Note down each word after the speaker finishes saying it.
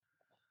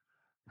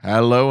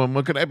Hello and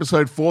welcome to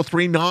episode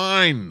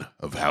 439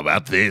 of How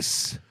About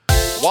This?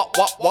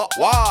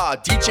 Wah,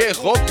 DJ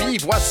Robbie,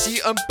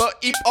 voici un peu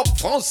hip-hop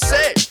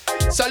français.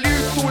 Salut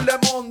tout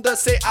le monde,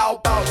 c'est How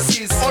About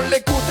This. On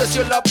l'écoute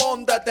sur la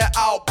bande de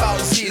How About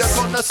This. La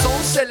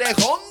connaissance, c'est les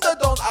rondes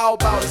dans How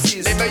About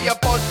This. Les meilleurs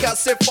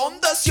podcasts se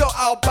fondent sur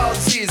How About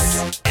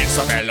This. Il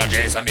s'appelle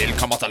Jason, il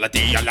commente le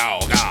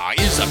dialogue.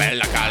 Il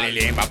s'appelle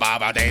Khalil, ma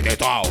baba des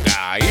drogues.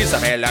 Il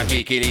s'appelle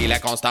Kiki, il est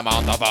constamment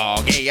en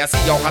vogue. Et assis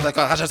au rang de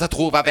courage se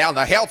trouve à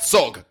Werner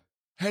Herzog.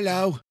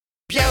 Hello.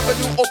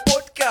 Bienvenue au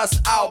podcast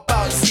How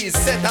About This.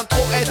 Cette intro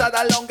est à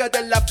la langue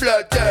de la fleur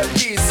de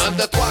lys. 1,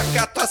 2, 3,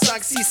 4,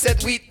 5, 6,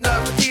 7, 8,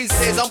 9, 10.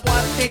 C'est un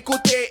point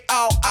d'écouter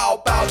How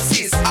About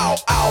This. How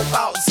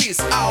About This.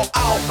 How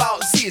About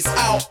This.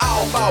 How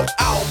About.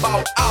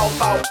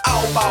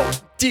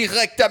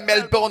 Direct à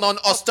Melbourne en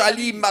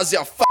Australie,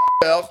 motherfucker.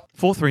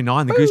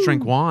 439, the Goose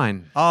Drink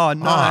Wine. Oh,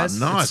 nice.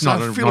 Nice. It's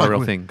not I a feel like real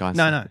we- thing, guys.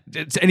 No.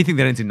 It's anything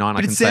that ends in 9, I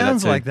But can it say that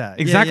sounds too. like that.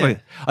 Yeah, Exactly.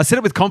 yeah. I said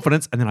it with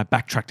confidence and then I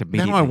backtracked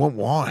immediately. Now I want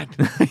wine.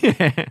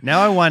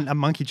 Now I want a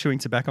monkey chewing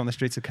tobacco on the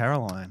streets of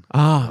Caroline.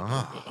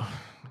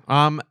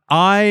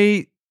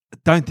 I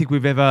don't think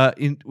we've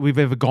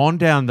ever gone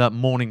down the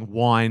morning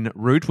wine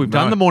route. We've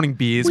done the morning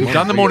beers. We've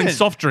done the morning haven't.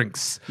 soft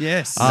drinks.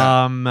 Yes.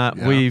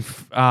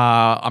 We've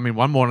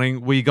one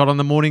morning we got on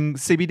the morning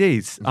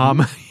CBDs.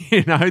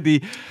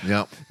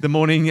 The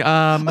morning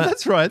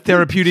that's right.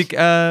 therapeutic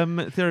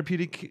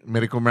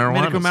Medical marijuana.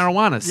 medical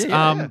marijuanas.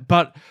 Yeah.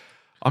 But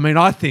I mean,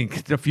 I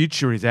think the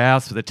future is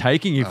ours for the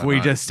taking if we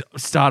just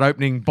start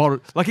opening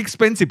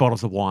expensive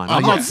bottles of wine.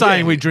 I'm not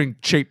saying we drink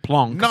cheap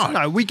plonk.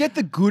 No, we get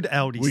the good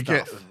Aldi We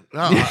stuff. get.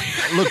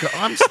 Look,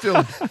 I'm still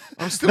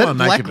on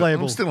Black naked.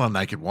 label. I'm still on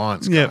naked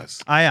wines, Yeah. guys.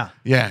 Yeah.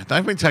 Yeah,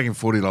 they've been taking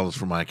 $40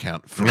 from my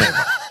account forever.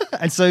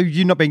 And so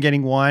you've not been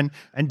getting wine,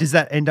 and does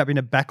that end up in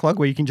a backlog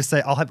where you can just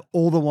say, "I'll have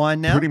all the wine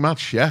now"? Pretty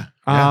much, yeah.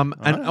 And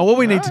all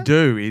we need to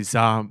do is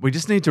we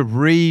just need to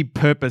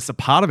repurpose a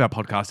part of our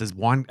podcast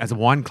as a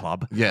wine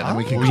club. Yeah, then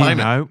we can You claim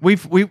it. know,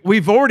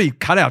 we've already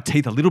cut our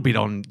teeth a little bit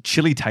on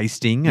chili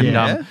tasting, and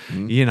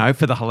Yeah.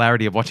 for the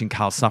hilarity of watching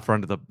Carl suffer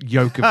under the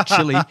yoke of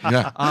chili.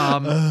 Yeah.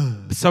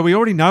 So we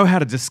already know how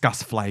to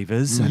discuss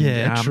flavors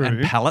and, true.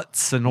 and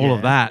palates and all of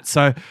Yeah. that.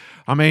 So.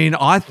 I mean,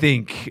 I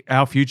think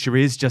our future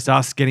is just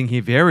us getting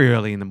here very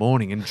early in the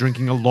morning and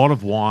drinking a lot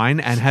of wine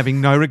and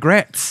having no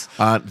regrets.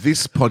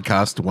 This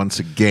podcast, once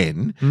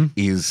again,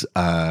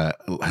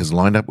 has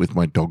lined up with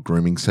my dog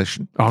grooming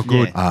session. Oh,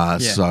 good. Yeah.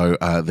 So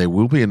there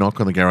will be a knock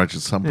on the garage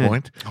at some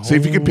point. See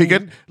if you can pick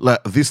it.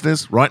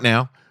 Listeners, right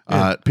now,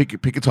 pick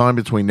a time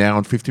between now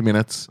and 50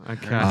 minutes.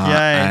 Okay.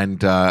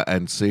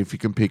 And see if you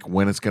can pick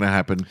when it's going to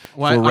happen.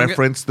 Wait, For I'm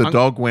reference, the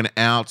dog went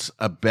out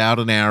about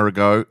an hour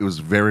ago. It was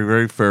very,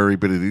 very furry,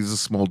 but it is a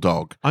small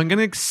dog. I'm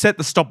going to set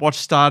the stopwatch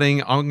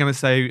starting. I'm going to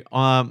say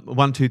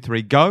 1, 2,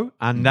 3, go,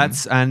 and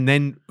and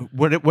then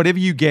whatever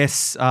you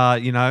guess.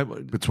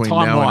 Between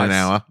time-wise. now and an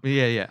hour.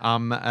 Yeah.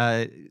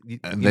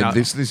 And then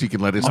listeners, you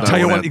can let us know. I'll tell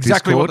you on what our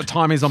exactly what the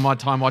Discord. time is on my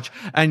time watch,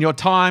 and your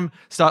time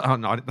start. Oh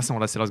no, that's not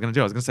what I said. I was going to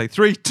do. I was going to say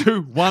 3,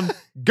 2, 1,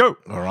 go.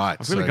 All right.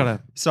 I've really got to.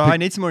 So I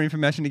need some more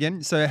information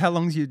again. So how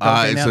long's your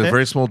dog been It's out a there?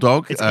 very small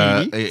dog. It's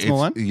Edie, small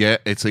one? Yeah,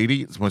 it's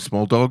Edie. It's my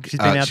small dog. She's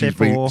been out there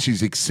for-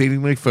 She's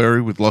exceedingly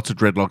furry with lots of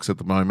dreadlocks at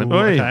the moment. Ooh,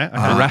 okay.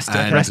 Rasta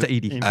and-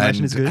 Edie.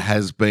 Information is good.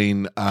 has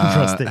been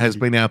Rasta has Edie.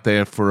 been out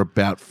there for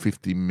about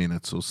 50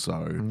 minutes or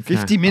so.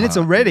 50 minutes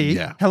already?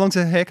 yeah. How long's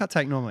a haircut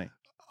take normally?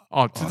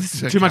 Oh,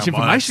 this is too much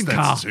information, Carl.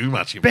 That's too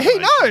much But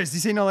information. he knows.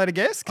 Is he not allowed to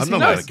guess? 'Cause I'm he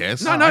not allowed knows. to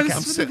guess. No, I'm,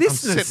 this is for the I'm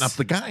listeners. setting up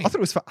the game. I thought it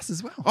was for us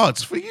as well. Oh,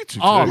 it's for you two.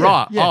 Oh, too.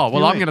 right. Yeah, well, you're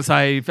I'm right. going to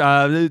say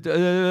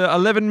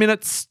 11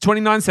 minutes,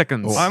 29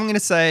 seconds. I'm going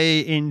to say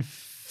in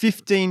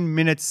 15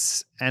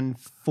 minutes and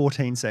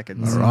 14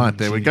 seconds. All right,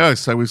 there we go.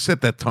 So we've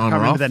set that I timer can't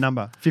remember off. that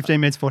number. 15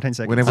 minutes, 14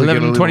 seconds. Whenever we get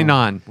a little-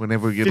 11:29.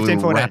 Whenever we get 15, a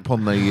little 14. rap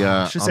on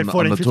the Should've said on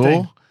 14, the 15.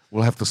 door,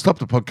 we'll have to stop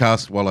the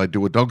podcast while I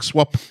do a dog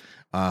swap,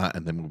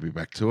 and then we'll be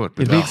back to it.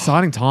 But It'll be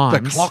exciting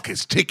times. the clock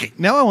is ticking.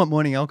 Now I want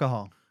morning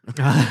alcohol.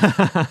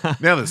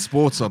 Now there's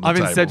sports on the I've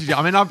table. inserted you.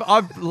 I mean,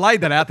 I've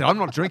laid that out there. I'm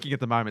not drinking at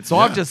the moment, so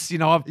I've just,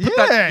 I've put Yeah,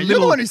 that you're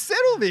little. the one who said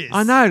all this.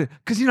 I know,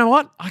 because you know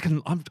what?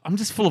 I'm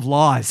just full of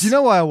lies. Do you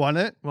know why I want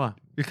it? Why?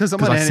 Because I'm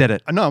 'Cause on I said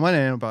it. No, I'm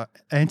on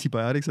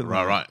antibiotics at the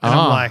moment. Right. And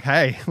Ah. I'm like,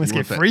 hey, let's get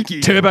want that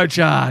freaky.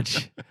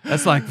 Turbocharge.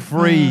 That's like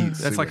free.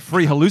 That's like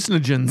free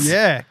hallucinogens.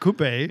 Yeah, could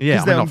be.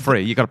 Yeah, I mean, not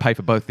free. You got to pay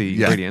for both the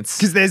Yeah. ingredients.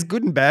 Because there's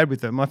good and bad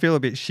with them. I feel a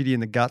bit shitty in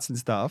the guts and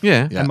stuff.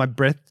 Yeah. Yeah. And my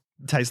breath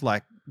tastes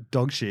like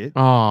dog shit.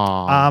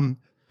 Oh.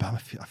 But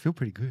I feel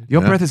pretty good.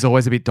 Your Yeah. breath is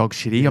always a bit dog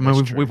shitty. I mean,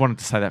 that's we've wanted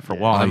to say that for a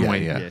Yeah. while, Oh, haven't yeah,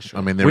 we? yeah. Yeah, sure.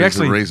 I mean, there We is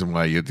actually- a reason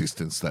why you're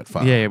distanced that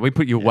far. Yeah, we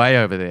put you way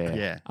over there.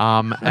 Yeah.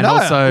 And No,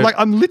 also, like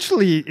I'm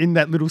literally in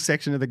that little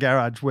section of the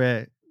garage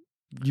where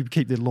you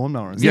keep the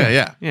lawnmower. And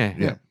Yeah, stuff. yeah.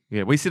 yeah.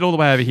 We sit all the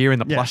way over here in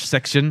the Yeah. plush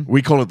section.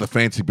 We call it the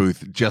fancy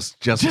booth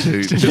just to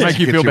make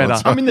you get feel on better.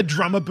 spot. I'm in the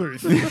drummer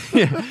booth.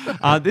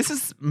 This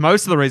is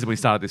most of the reason we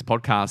started this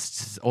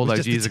podcast all those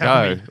just to years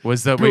tell ago me,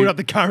 was that Build up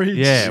the courage.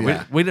 Yeah,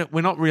 Yeah.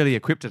 we're not really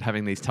equipped at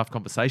having these tough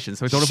conversations.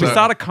 So we thought if we So-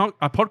 start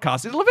a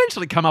podcast, it'll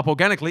eventually come up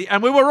organically,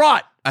 and we were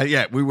right.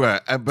 Yeah, we were.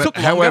 But Took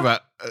longer. however,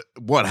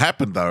 what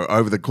happened though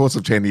over the course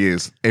of 10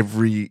 years,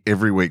 every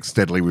week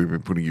steadily we've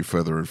been putting you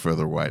further and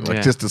further away, like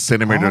Yeah. just a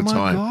centimeter Oh at a my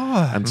time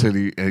God. until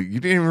you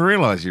didn't even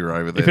realize you were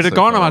over there. If it had so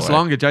gone far much away.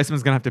 longer, Jason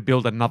was going to have to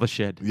build another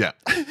shed, Yeah.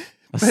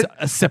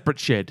 a separate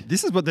shed.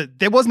 This is what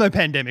there was no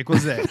pandemic,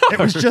 was there? It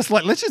was just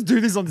like, let's just do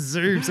this on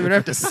Zoom so we don't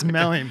have to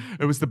smell him.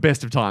 It was the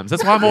best of times.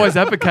 That's why I'm always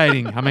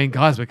advocating. I mean,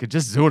 guys, we could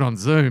just do it on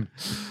Zoom.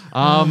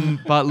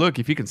 But look,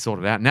 if you can sort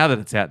it out now that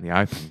it's out in the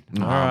open,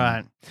 All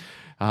right.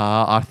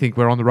 I think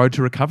we're on the road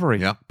to recovery.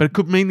 Yeah. But it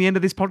could mean the end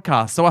of this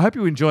podcast. So I hope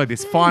you enjoyed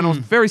this final,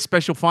 very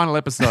special final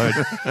episode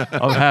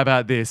of How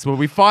About This, where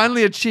we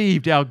finally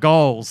achieved our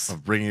goals.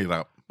 Of bringing it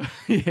up.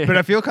 But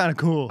I feel kind of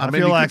cool. I, I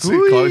mean, feel you like could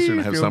sit closer and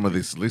 "Wee," have feel- some of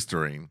this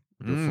Listerine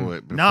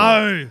before.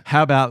 No.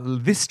 How about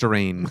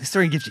Listerine?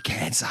 Listerine gives you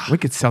cancer. We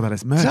could sell that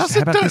as merch. Does How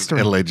it? about Don't-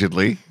 Listerine?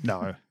 Allegedly.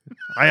 No.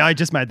 I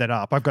just made that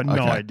up. I've got no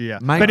Okay. idea.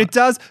 Mate- But it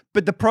does.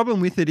 But the problem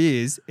with it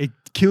is it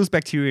kills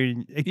bacteria.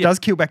 It Yeah. does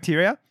kill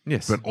bacteria.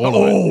 Yes. But all of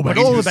it. but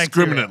Like, all the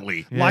bacteria.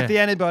 indiscriminately. Yeah. Like the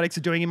antibiotics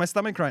are doing in my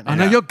stomach right now. I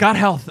know your gut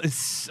health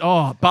is.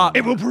 But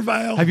It will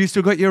prevail. have you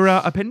still got your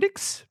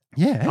appendix?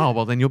 Yeah. Oh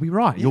well, then you'll be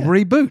right. You'll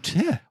reboot.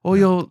 Yeah. All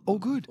your all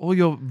good. All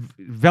your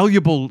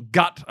valuable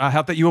gut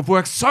health that you have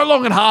worked so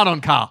long and hard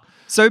on, Carl.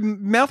 So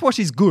mouthwash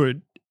is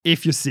good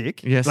if you're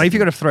sick. Yes. Like if you've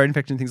got a throat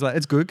infection and things like that,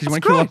 it's good because you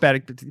want to kill off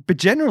bad. But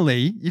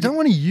generally, you don't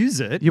want to use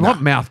it. You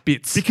want mouth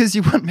bits. Because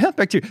you want mouth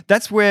bacteria.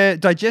 That's where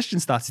digestion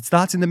starts. It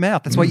starts in the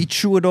mouth. That's why you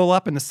chew it all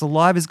up and the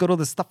saliva's got all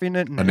the stuff in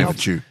it. And I never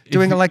helps chew.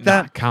 Doing it like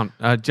Nah, that. can't.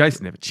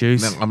 Jason never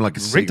chews. No, I'm like a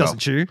Rick seagull. doesn't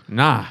chew.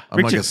 Nah. I'm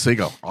like a Richard-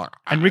 seagull.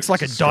 And Rick's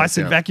like a Straight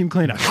Dyson down. vacuum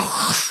cleaner.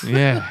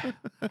 Yeah.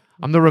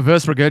 I'm the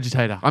reverse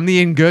regurgitator. I'm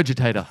the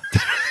ingurgitator.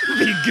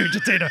 The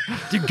ingurgitator.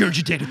 The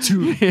ingurgitator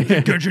too. The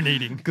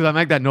ingurgitating. Because I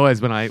make that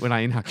noise when I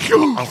inhale.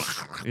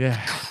 Yeah.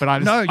 But I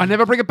No, I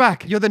never bring it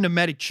back. You're the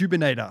pneumatic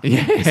tubinator.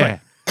 Yeah.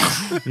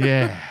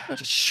 Yeah.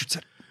 Just shoots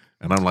it.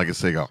 And I'm like a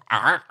seagull.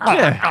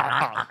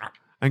 Yeah.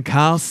 And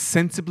Carl's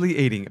sensibly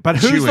eating. But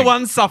who's the Chewing.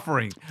 one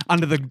suffering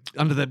under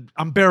the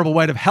unbearable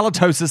weight of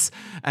halitosis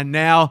and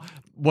now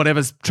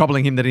whatever's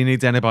troubling him that he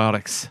needs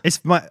antibiotics?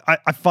 It's my.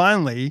 I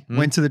finally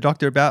went to the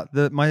doctor about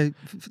my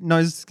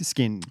nose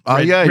skin. Oh,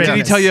 yeah, Did he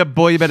redness. tell you,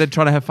 boy, you better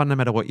try to have fun no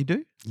matter what you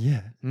do?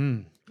 Yeah.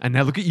 And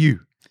now look at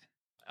you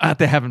out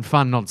there having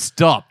fun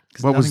non-stop.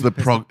 What was the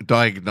nothing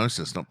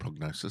diagnosis? Not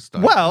prognosis.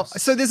 Well,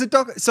 diagnosis. so there's a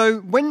doc. So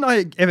when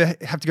I ever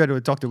have to go to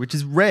a doctor, which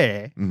is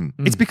rare,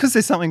 it's because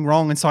there's something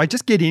wrong, and so I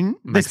just get in.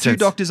 There's Makes two sense.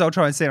 doctors I'll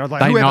try and see. And I was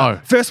like, They whoever,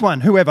 know. first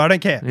one, whoever, I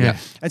don't care. Yeah.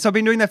 And so I've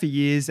been doing that for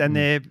years, and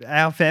they're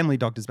our family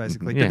doctors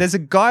basically. Yeah. But there's a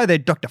guy there,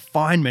 Dr.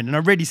 Feynman, and I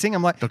read his thing.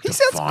 I'm like, he Dr.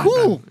 sounds Feynman.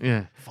 cool.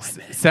 Yeah.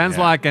 Sounds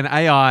like an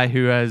AI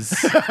who is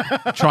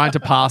trying to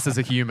pass as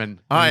a human.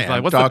 I He's like,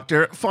 am "What's the-"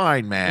 Dr.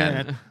 Fine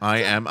Man.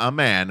 I am a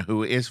man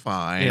who is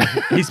fine.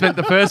 Yeah. He spent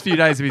the first few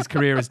days of his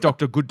career as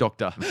Dr. Good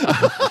Doctor.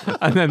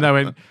 And then they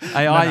went,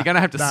 AI, you're going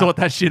to have to sort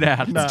that shit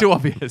out. It's too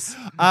obvious.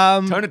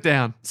 Tone it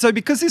down. So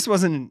because this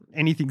wasn't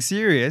anything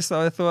serious,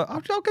 I thought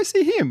I'll go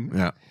see him.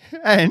 Yeah.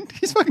 And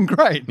he's fucking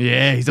great.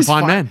 Yeah, he's a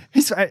fine man.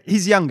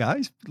 He's younger.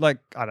 He's like,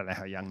 I don't know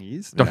how young he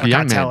is. Dr. I Young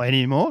can't tell Man.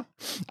 anymore.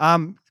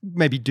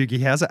 Maybe Doogie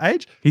Howser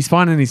age. He's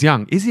fine and he's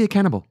young. Is he a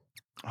cannibal?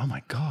 Oh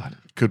my God.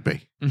 Could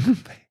be.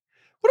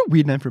 What a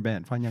weird name for a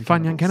band. Fine Young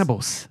Fine young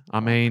Cannibals. cannibals. I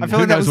mean, I feel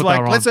who like that knows was what like,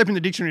 they're on? let's open the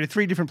dictionary to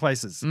 3 different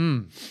places.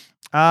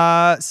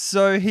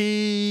 So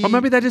he. Or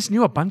maybe they just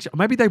knew a bunch. Or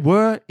maybe they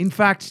were, in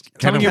fact,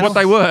 telling you what Cannibals.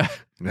 they were.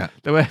 Yeah.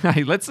 They were,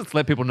 hey, let's just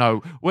let people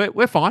know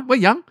we're fine, we're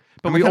young,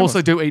 but And we we're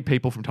also do eat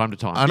people from time to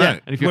time. I know. Yeah.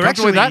 And if you're We're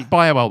comfortable with actually- that,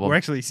 buy our album. We're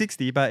actually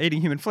 60, but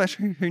eating human flesh.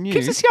 Who knew?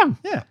 Keeps us young.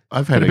 Yeah.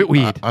 I've had a bit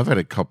weird. I've had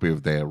a copy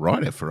of their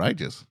writer for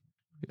ages.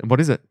 And what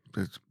is it?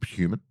 It's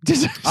human.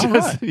 Just,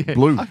 right. yeah.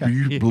 Blue.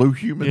 Yeah. Blue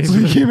humans. Yeah.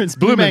 Blue Humans,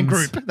 Blue Man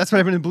Blumans. Group. That's what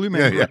happened in Blue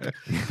Man Yeah,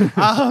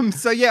 Group.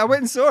 So yeah, I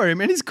went and saw him,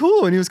 and he's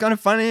cool, and he was kind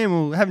of funny, and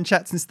we were having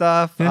chats and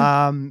stuff.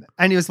 Yeah.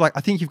 And he was like, "I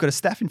think you've got a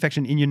staph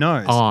infection in your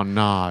nose." Oh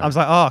no. I was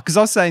like, "Oh," because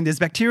I was saying there's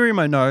bacteria in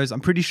my nose.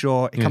 I'm pretty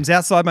sure it comes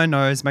outside my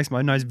nose, makes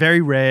my nose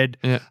very red.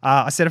 Yeah.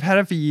 I said I've had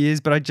it for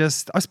years, but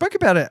I spoke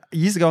about it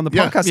years ago on the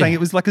Yeah. podcast, Yeah. saying it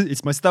was like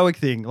it's my stoic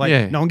thing. Like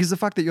Yeah. no one gives a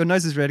fuck that your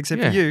nose is red except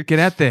yeah. for you. Get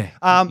out there.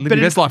 Live but your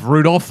it- best life,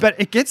 Rudolph. But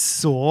it gets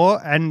sore,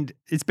 and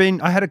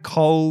I had a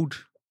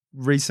cold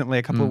recently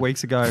a couple of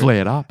weeks ago.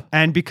 Flare it up.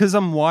 And because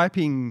I'm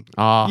wiping,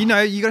 Ah. you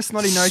know, you got a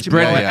snotty nose, you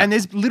Spread blow it. it, and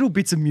there's little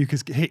bits of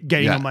mucus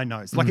getting Yeah. on my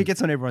nose. Like it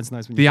gets on everyone's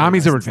nose. When The you blow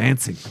armies your are nose.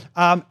 advancing.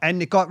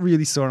 And it got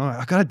really sore. And I'm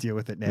like, I got to deal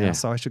with it now. Yeah.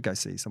 So I should go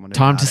see someone.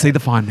 Time about to see it. the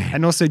fine man.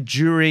 And also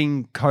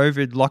during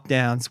COVID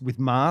lockdowns with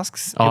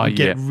masks, Oh, it would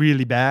get yeah.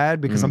 really bad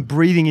because I'm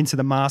breathing into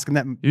the mask, and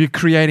that You're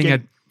creating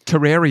Get- a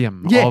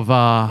terrarium Yeah. of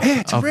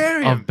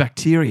terrarium. of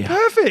bacteria.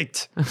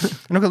 perfect.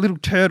 And I've got little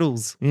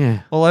turtles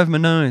Yeah, all over my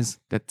nose.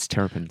 that's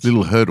terrapins.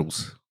 Little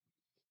hurdles.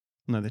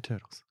 No, they're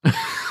turtles.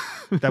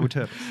 They were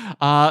turtles.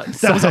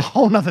 So That was a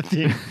whole nother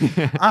thing.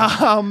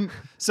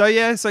 So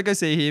I go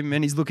see him,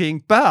 and he's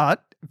looking.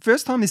 But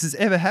first time this has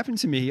ever happened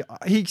to me,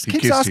 he keeps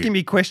kissed asking you.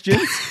 me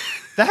questions.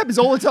 That happens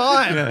all the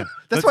time.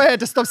 That's why I had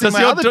to stop seeing does my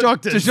your other doc-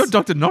 doctors. Does your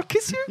doctor not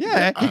kiss you?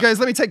 Yeah, he goes,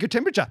 "Let me take your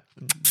temperature."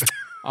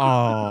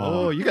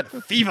 Oh. Oh, you got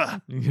a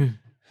fever.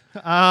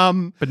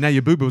 But now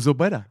your boo-boo's all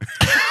better.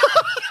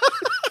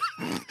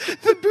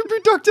 The boo-boo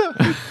doctor.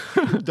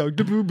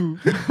 Dr. Boo-boo.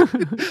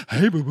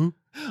 Hey, boo-boo.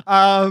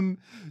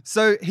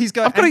 So he's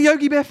going... I've got a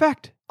Yogi Bear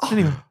fact.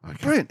 Anyway.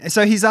 Brilliant.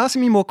 So he's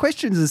asking me more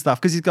questions and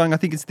stuff because he's going, I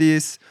think it's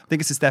this. I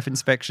think it's a staph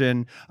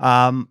inspection.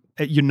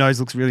 Your nose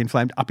looks really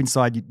inflamed up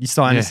inside your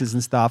sinuses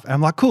and stuff. And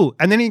I'm like, cool.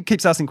 And then he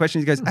keeps asking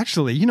questions. He goes,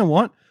 actually, you know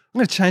what? I'm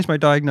going to change my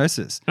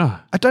diagnosis.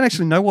 Oh. I don't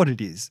actually know what it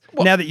is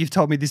now that you've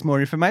told me this more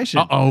information.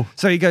 Uh-oh.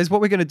 So he goes,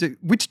 what we're going to do,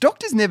 which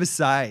doctors never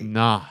say.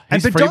 Nah.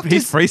 And He's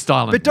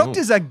freestyling. But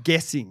doctors are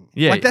guessing.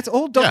 Yeah. Like that's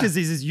all doctors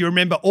is you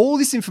remember all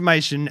this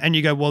information and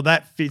you go, well,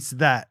 that fits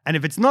that. And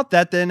if it's not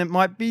that, then it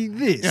might be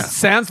this. Yeah.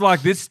 Sounds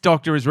like this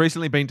doctor has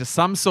recently been to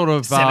some sort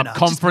of Seminar.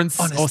 conference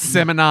Just or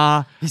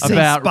seminar He's seen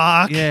about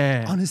spark,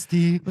 Yeah.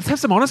 honesty. Let's have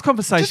some honest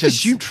conversations. Just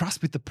assume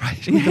trust with the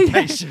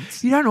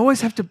patients. You don't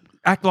always have to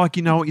act like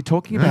you know what you're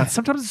talking about.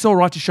 Sometimes it's all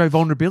right to show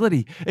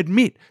vulnerability.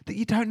 Admit that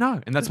you don't know.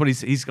 And that's what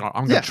he's got.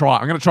 I'm going to try.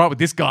 I'm going to try it with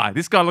this guy.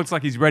 This guy looks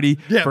like he's ready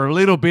for a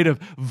little bit of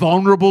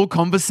vulnerable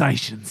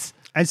conversations.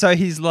 And so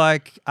he's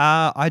like,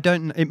 I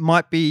don't, it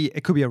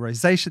could be a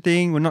rosacea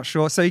thing. We're not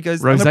sure. So he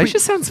goes, Rosacea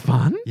sounds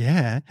fun.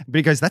 Yeah. But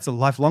he goes, that's a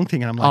lifelong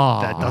thing. And I'm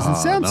like, that doesn't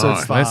sound so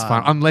fun. That's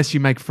fun. Unless you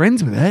make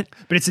friends with it.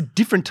 But it's a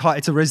different type.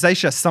 It's a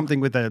rosacea,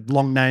 something with a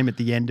long name at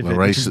the end of it,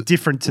 which is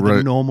different to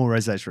the normal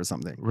rosacea or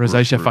something.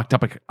 Rosacea fucked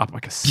up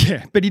like a...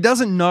 Yeah. But he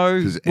doesn't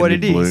know what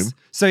it is. Bloom.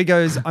 So he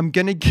goes, I'm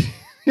going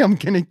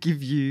to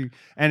give you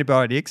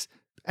antibiotics.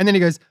 And then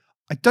he goes,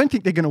 I don't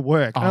think they're going to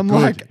work. And I'm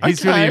like,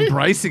 he's really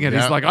embracing it. Yeah.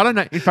 He's like, I don't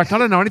know. In fact, I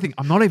don't know anything.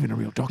 I'm not even a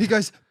real doctor. He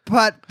goes,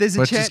 but there's a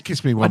But chance. just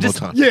kiss me one more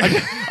time. Yeah.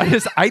 I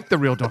just ate the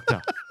real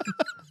doctor.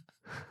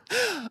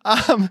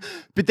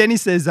 But then he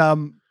says,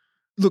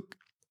 look,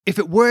 if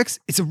it works,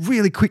 it's a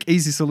really quick,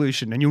 easy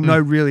solution, and you'll know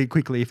really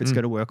quickly if it's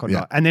going to work or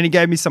not. And then he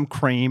gave me some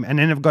cream, and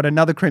then I've got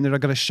another cream that I've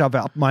got to shove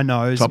up my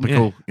nose.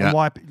 Topical. And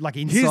wipe like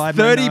Here's inside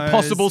 30 my nose.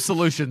 possible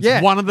solutions.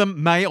 Yeah. One of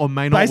them may or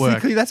may not work.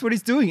 Basically, that's what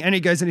he's doing. And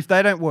he goes, and if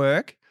they don't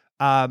work,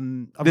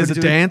 There's a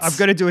dance. I've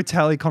got to do a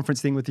teleconference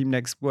thing with him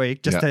next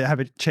week just to have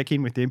a check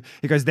in with him.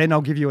 He goes, then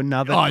I'll give you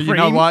another. Oh, you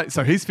know what?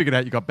 So he's figured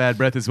out you got bad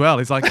breath as well.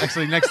 He's like,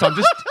 actually, next time,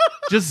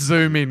 just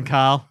zoom in,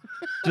 Carl.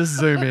 Just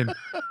zoom in.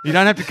 You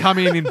don't have to come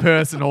in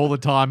person all the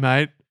time,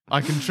 mate.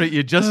 I can treat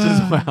you just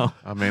as well.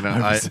 I mean,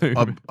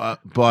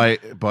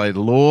 by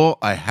law,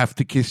 I have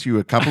to kiss you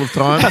a couple of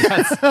times.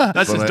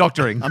 That's just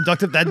doctoring. I'm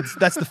doctor.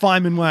 That's the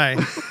Feynman way.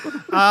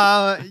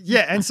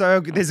 And so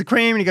there's a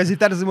cream, and he goes, if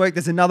that doesn't work,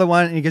 there's another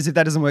one, and he goes, if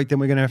that doesn't work, then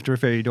we're going to have to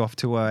refer you off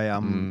to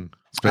a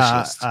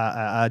Specialist.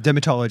 a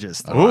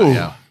dermatologist,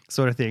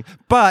 sort of thing.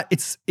 But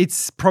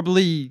it's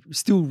probably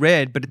still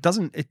red, but it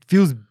doesn't. It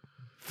feels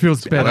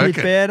better. a bit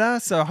better.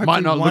 So hopefully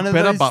Might not one look of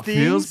better, those but things,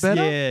 feels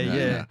better.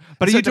 Yeah.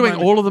 But are So you at the doing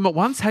moment- all of them at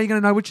once? How are you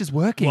going to know which is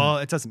working? Well,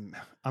 it doesn't.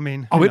 I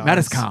mean, it who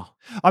matters, knows? Carl.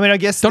 I mean, I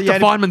guess Dr.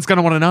 Feynman's going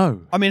to want to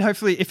know. I mean,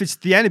 hopefully, if it's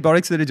the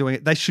antibiotics that are doing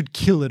it, they should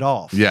kill it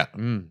off. Yeah.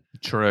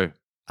 True.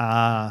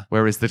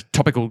 Whereas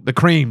the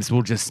creams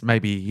will just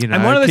maybe,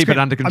 And one of those keep it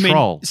under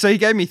control. so he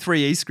gave me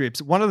 3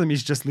 e-scripts. One of them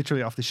is just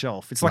literally off the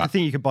shelf. It's like a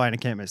thing you could buy in a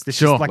chemist. It's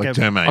Sure. just like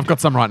Termate. I've got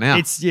some right now.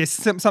 It's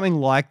something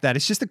like that.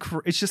 It's just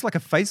it's just like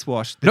a face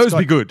wash. Those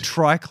be good.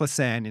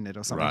 Triclosan in it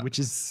or something, Right. which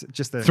is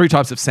just a 3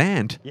 types of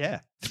sand.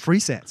 free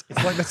cents.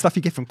 It's like that stuff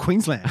you get from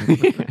Queensland.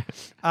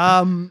 So I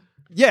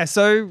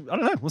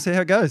don't know. We'll see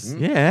how it goes.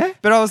 Yeah.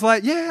 But I was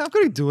like, I've got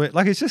to do it.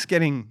 Like it's just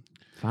getting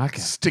Fuck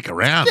it. Stick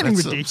around. Getting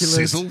That's some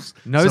ridiculous. sizzles.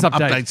 Nose some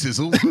update.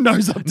 Sizzles.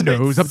 nose updates.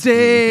 Nose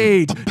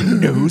update.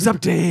 Nose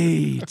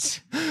update.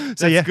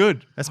 That's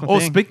good. That's my Oh,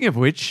 thing. speaking of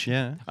which,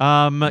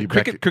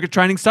 cricket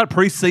training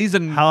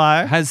pre-season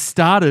Hello. has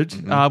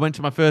started. I went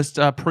to my first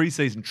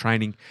pre-season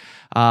training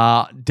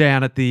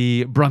down at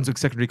the Brunswick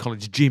Secondary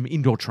College gym,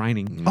 indoor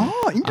training.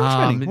 Oh, indoor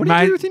training. What do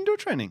you do with indoor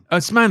training?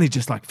 It's mainly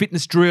just like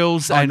fitness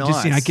drills and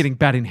just nice. getting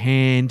bat in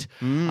hand.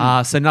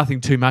 So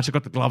nothing too much. I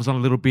got the gloves on a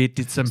little bit.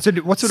 Did some. So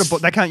what sort of ball?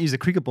 They can't use a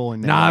cricket ball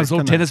in there. No, it was all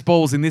can they? tennis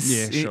balls in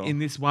this in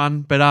this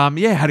one. But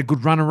had a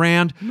good run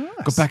around. Nice.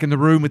 Got back in the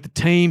room with the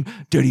team.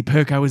 Dirty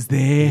Perko was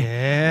there.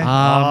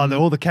 Yeah.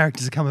 All the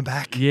characters are coming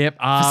back. Yep.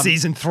 For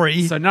season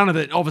 3. So none of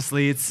it.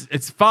 Obviously,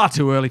 it's far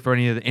too early for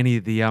any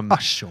of the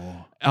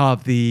Sure.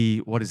 of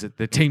the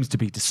the teams to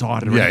be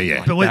decided. or Yeah, anything yeah.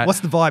 like But that. what's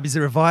the vibe? Is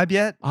there a vibe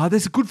yet?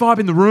 There's a good vibe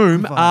in the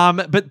room.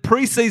 vibe. But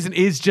pre-season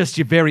is just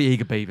your very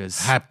eager beavers.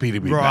 Happy to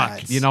be Right.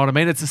 back. You know what I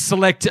mean? It's a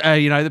select,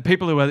 the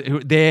people who are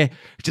there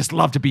just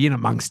love to be in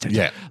amongst it.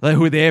 Yeah.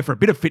 Who are there for a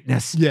bit of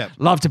fitness. Yeah.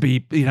 Love to be,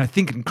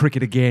 thinking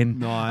cricket again.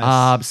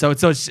 Nice. So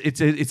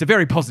it's a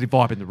very positive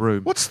vibe in the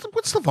room. What's the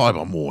vibe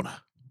on Warner?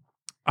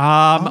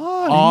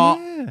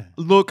 Yeah.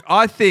 Look,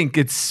 I think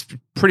it's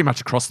pretty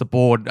much across the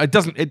board.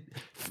 It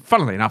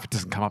funnily enough, it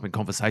doesn't come up in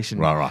conversation.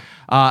 Right.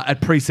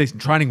 At pre-season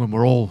training when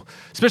we're all,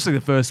 especially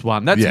the first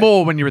one. That's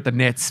more when you're at the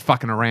nets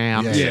fucking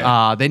around.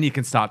 Yeah. Then you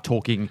can start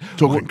talking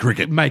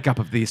cricket, makeup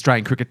of the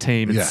Australian cricket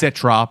team,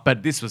 etc.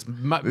 But this was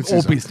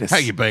all business. How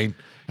you been?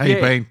 How you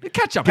been?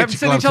 Catch up. Get Haven't your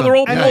seen gloves each other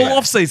on. all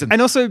off season.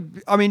 And also,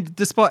 I mean,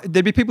 despite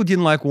there'd be people who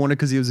didn't like Warner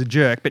because he was a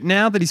jerk, but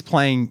now that he's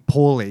playing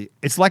poorly,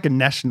 it's like a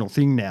national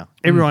thing now.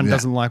 Everyone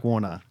doesn't like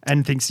Warner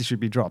and thinks he should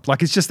be dropped.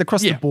 Like it's just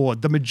across the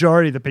board, the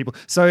majority of the people.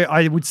 So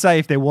I would say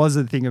if there was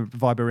a thing of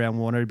vibe around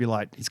Warner, it'd be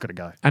like he's got to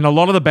go. And a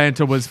lot of the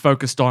banter was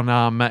focused on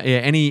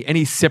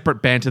any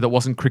separate banter that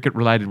wasn't cricket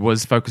related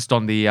was focused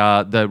on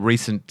the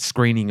recent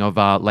screening of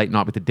Late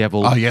Night with the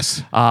Devil. Oh,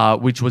 yes.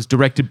 Which was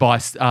directed by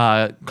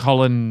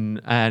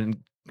Colin and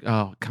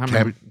can't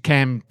remember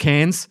Cam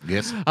Cairns.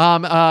 Yes.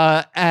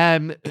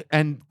 And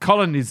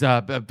Colin is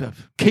a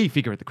key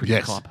figure at the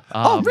cricket club.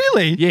 Oh,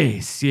 really?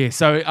 Yes.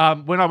 So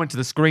when I went to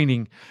the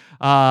screening,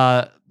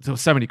 there were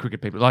so many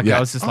cricket people. Like I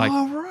was just like,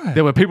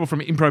 there were people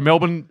from Impro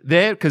Melbourne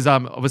there because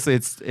obviously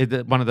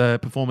one of the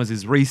performers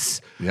is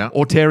Reese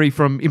or Terry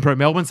from Impro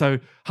Melbourne. So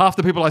half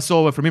the people I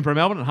saw were from Impro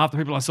Melbourne and half the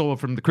people I saw were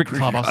from the cricket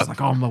club. I was just like,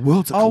 my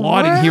worlds are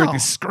colliding here at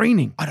this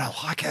screening. I don't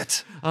like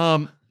it.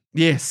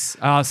 Yes.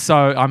 So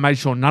I made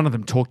sure none of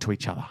them talked to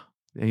each other.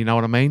 You know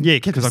what I mean? Yeah,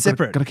 keep them I've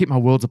separate. Got to keep my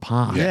worlds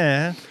apart.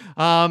 Yeah.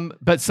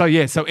 So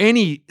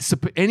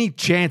any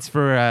chance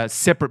for a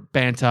separate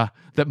banter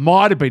that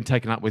might have been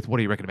taken up with, what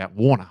do you reckon about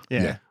Warner?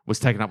 Yeah. Was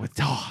taken up with,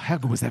 how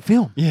good was that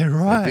film? Yeah,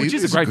 right. Which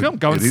is a great film.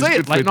 Go and see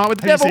it. Late Night with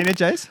the Have Devil. you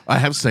seen it, Jace? I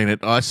have seen it.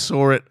 I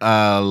saw it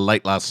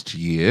late last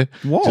year,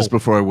 Whoa. just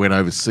before I went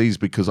overseas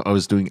because I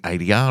was doing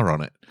ADR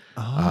on it.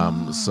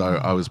 So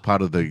I was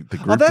part of the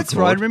group. Oh, that's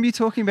record. right. I remember you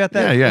talking about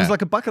that. Yeah. It was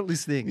like a bucket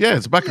list thing. Yeah,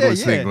 it's a bucket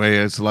list thing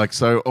where it's like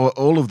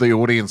all of the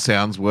audience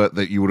sounds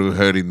that you would have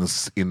heard in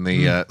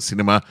the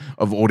cinema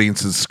of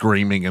audiences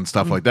screaming and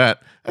stuff like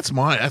that. That's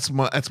my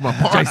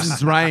part.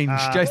 Jason's range.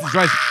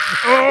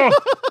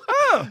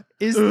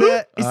 Is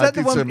that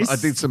the one? I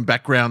did some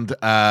background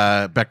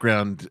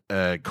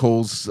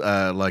calls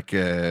like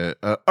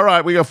all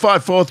right, we got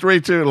 5, 4,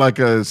 3, 2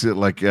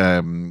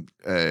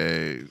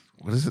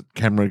 what is it?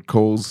 Camera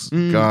calls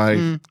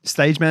guy,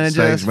 stage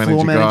manager, floor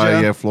guy,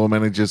 manager. floor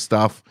manager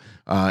stuff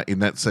in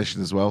that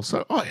session as well.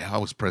 So, I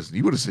was present.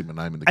 You would have seen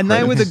my name in the And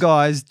credits. they were the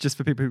guys, just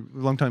for people,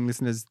 long-time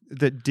listeners,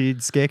 that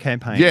did Scare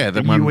Campaign. Yeah,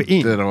 that you were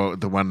in.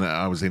 the one that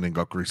I was in and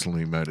got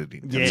gruesomely murdered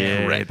in. That's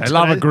Yeah. correct. They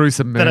love a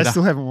gruesome murder. That I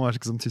still haven't watched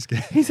because I'm too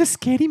scared. He's a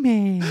scaredy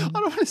man. I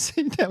don't want to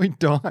see how he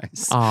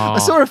dies. Oh. I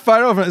saw a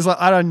photo of it. It's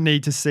like, I don't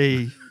need to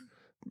see,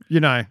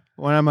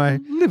 one of my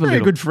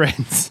very good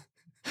friends.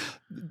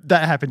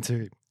 That happened to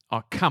him.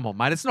 Oh, come on,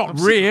 mate. It's not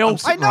real. I'm I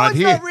sitting know right it's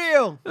here. not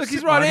real. Look,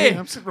 he's right here.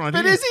 I'm sitting right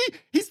But here. is he?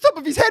 His top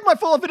of his head might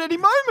fall off at any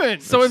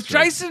moment. So That's if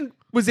true. Jason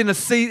was in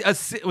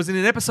was in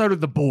an episode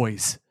of The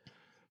Boys,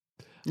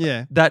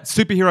 Yeah. that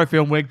superhero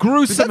film where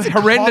gruesome, That's a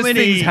horrendous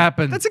comedy. things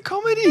happen. That's a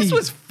comedy. This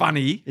was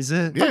funny. Is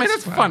it? Yeah, I mean, it's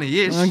that's fun.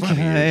 funny-ish.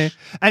 Okay.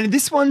 And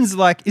this one's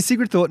like, is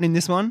Sigrid Thornton in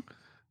this one?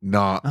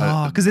 No.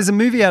 Oh, because there's a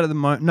movie out at the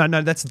moment.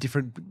 No, that's a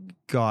different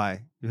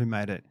guy who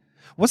made it.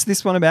 What's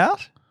this one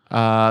about?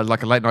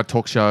 Like a late night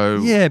talk show.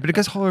 Yeah, but it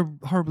goes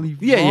horribly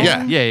Yeah.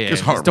 wrong. It's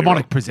horribly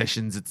demonic wrong.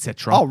 possessions,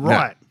 etc. Oh,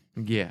 right.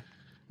 Yeah.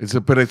 It's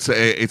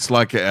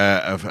like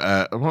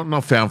well,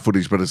 not found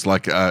footage, but it's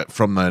like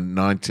from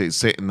the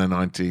set in the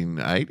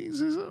 1980s.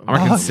 Is it? I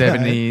reckon Okay.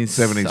 70s.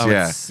 70s, Oh, yeah.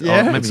 it's-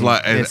 Yeah. maybe, It's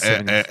like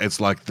 70s. it's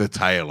like the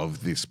tale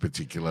of this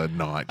particular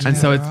night. And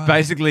so it's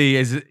basically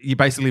you're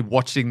basically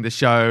watching the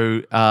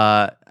show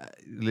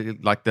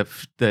like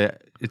the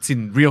it's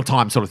in real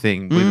time sort of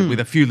thing with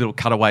a few little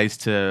cutaways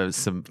to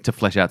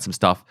flesh out some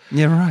stuff.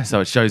 Yeah, right. So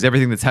it shows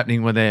everything that's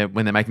happening when they're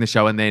making the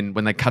show, and then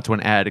when they cut to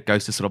an ad, it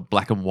goes to sort of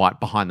black and white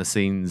behind the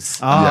scenes.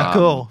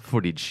 Cool.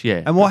 Footage.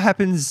 Yeah. And what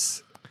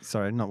happens?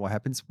 Sorry, not what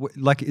happens.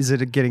 Like, is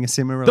it getting a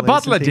similar release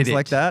Butler and things did it.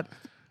 like that?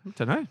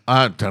 Don't know.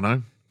 I don't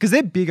know. Because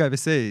they're big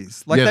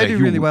overseas. Like, Yeah, they they're do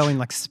really huge. well in,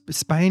 like,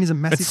 Spain is a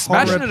massive It's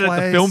smashing horror it place.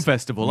 at the film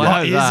festival. I What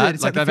know is that. it?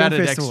 It's like the they've film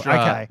added festival. extra.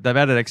 Okay. They've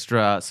added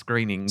extra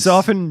screenings. So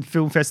often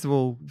film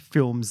festival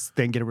films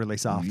then get a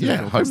release after the Yeah,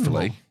 film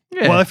hopefully. festival.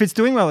 Yeah. Well, if it's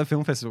doing well at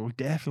film festival, we'll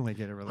definitely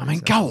get a release. I mean,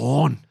 after. go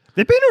on.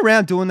 They've been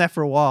around doing that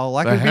for a while.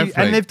 Like, They have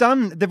been.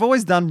 and they've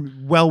always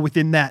done well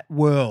within that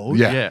world.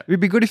 Yeah. Yeah. It'd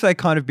be good if they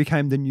kind of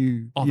became the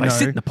new, They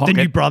sit in the pocket.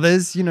 new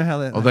brothers. You know how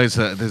they. Oh, there's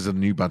a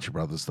new bunch of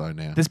brothers though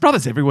now. There's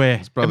brothers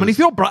everywhere. I mean, if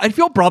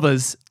you're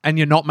brothers and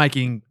you're not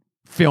making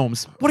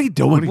films, what are you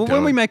doing? Well,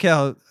 when we make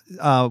our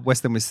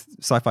Western with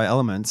sci-fi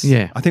elements,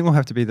 Yeah. I think we'll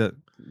have to be the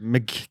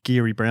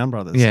McGeary Brown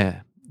brothers.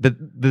 Yeah. The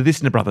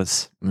Dissner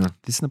brothers.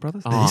 Dissner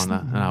brothers. Oh,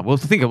 no. Well,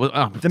 think it was.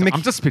 I'm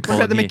just spitballing. What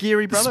about the here.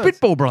 McGeary brothers?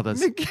 Spitball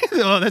brothers.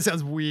 Oh, that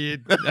sounds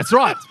weird. That's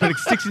right. But it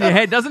sticks in your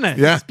head, doesn't it?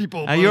 Yeah.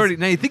 Spitballers.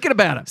 Now you're thinking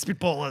about it.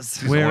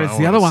 Spitballers. Whereas I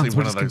the wanna other see ones were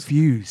one of just those-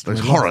 confused. Those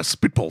horror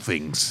spitball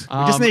things. We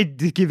just need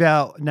to give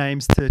our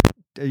names to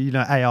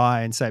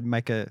AI and say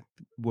make a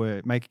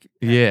make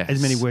Yes.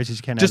 as many words as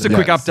you can. Just a out of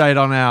quick it.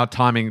 update on our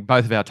timing.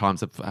 Both of our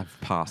times have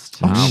passed.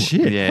 Oh,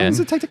 shit. Yeah. How long does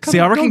it take to cover See,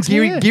 I a reckon dog's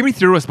hair? Geary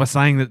threw us by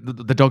saying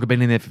that the dog had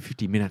been in there for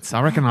 50 minutes.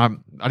 I reckon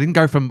I didn't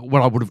go from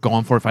what I would have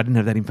gone for if I didn't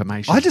have that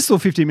information. I just saw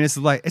 15 minutes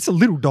of like, it's a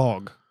little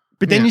dog.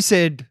 But then Yeah. you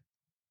said,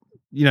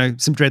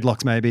 some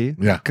dreadlocks maybe.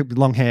 Yeah.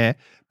 Long hair.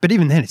 But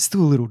even then, it's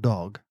still a little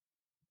dog.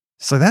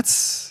 So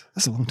that's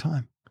a long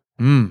time.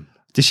 Mm.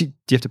 Do you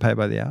have to pay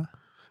by the hour?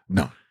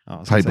 No. Oh, I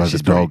was Paid gonna by say,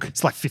 the dog.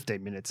 It's like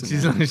 15 minutes.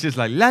 She's just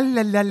like, la,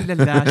 la, la, la,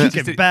 la. She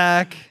Get just,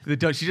 back. the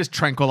dog, she just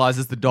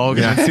tranquilizes the dog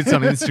Yeah. and then sits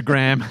on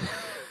Instagram.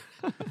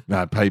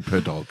 No, pay per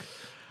dog.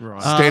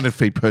 Right. Standard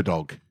fee per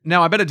dog.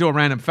 Now, I better do a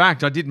random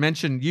fact. I did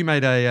mention you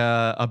made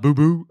a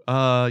boo-boo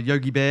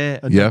Yogi Bear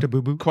Yeah. Dr.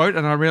 Boo Boo. quote,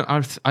 and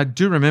I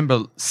do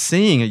remember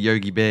seeing a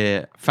Yogi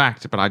Bear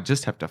fact, but I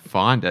just have to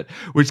find it,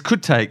 which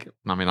could take,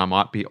 I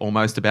might be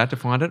almost about to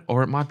find it,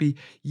 or it might be,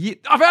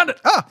 I found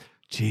it! Ah,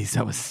 Jeez,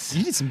 that was...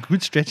 you did some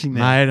good stretching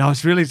there. Mate, I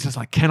was really just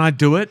like, can I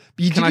do it?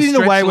 But you Can did I it in a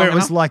stretch way where long it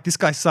was enough? like, this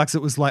guy sucks.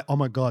 It was like, oh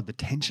my God, the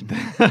tension.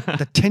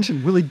 The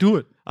tension. Will he do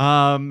it?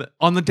 On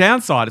the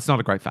downside, it's not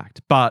a great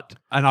fact, but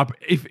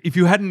if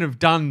you hadn't have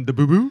done the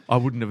boo-boo, I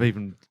wouldn't have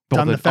even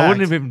Done bothered. the I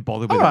wouldn't fact. have even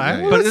bothered with All right,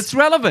 it. well, But that's- it's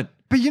relevant.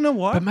 But you know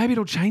what? But maybe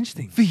it'll change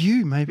things. For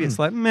you, maybe it's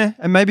like meh.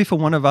 And maybe for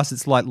one of us,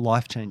 it's like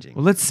life-changing.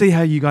 Well, let's see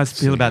how you guys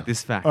feel about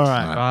this fact. All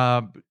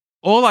right.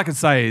 All I can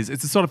say is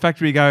it's the sort of fact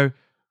where you go,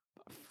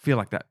 I feel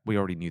like that. We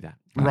already knew that.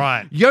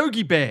 Right.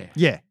 Yogi Bear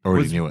Yeah.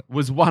 Already knew it.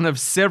 was one of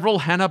several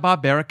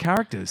Hanna-Barbera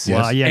characters.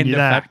 Yes. Well, yeah, End knew of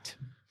that. fact.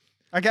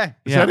 Okay.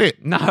 Is that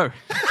it? No.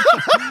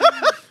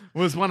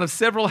 Was one of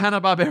several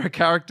Hanna-Barbera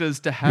characters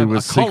to have Who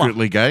was a collar.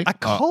 secretly gay? A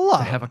collar.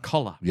 To have a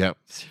collar. Yep.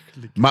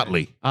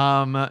 Muttley.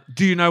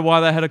 Do you know why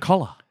they had a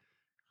collar?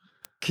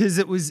 Because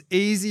it was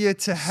easier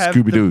to have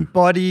Scooby-Doo. the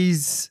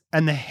bodies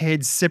and the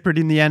heads separate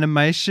in the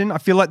animation. I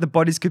feel like the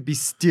bodies could be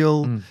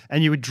still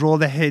and you would draw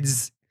the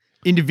heads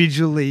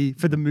individually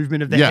for the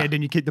movement of the Yeah. head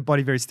and you keep the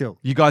body very still.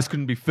 You guys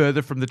couldn't be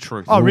further from the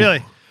truth. Oh,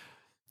 really?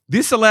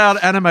 This allowed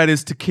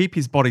animators to keep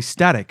his body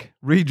static,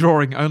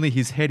 redrawing only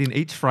his head in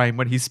each frame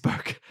when he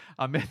spoke.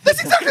 That's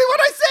exactly what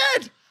I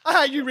said.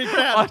 I hate you, Rick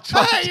Brown.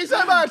 I hate you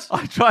so much.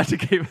 I tried to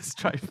keep a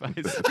straight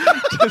face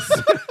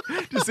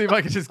to see if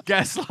I could just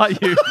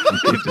gaslight you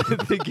into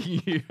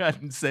thinking you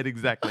hadn't said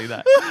exactly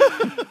that.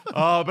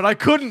 Oh, but I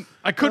couldn't.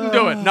 I couldn't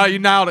do it. No, you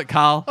nailed it,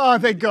 Carl. Oh,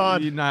 thank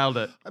God. You nailed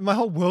it. My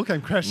whole world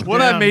came crashing What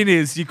down. I mean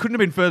is, you couldn't have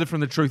been further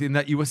from the truth in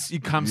that you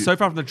come so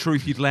far from the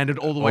truth, you'd landed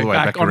all the way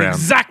back on around.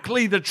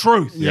 exactly the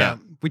truth. Yeah.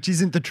 Which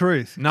isn't the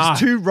truth. No. 'Cause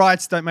two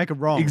rights don't make a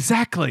wrong.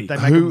 Exactly. They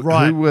make a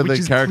right. Who were which the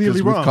is characters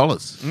clearly with wrong.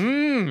 collars?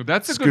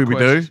 That's a good Scooby-Doo?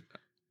 question.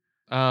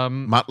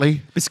 Muttley?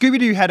 But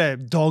Scooby-Doo had a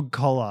dog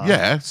collar.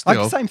 Yeah, Like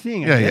still. the same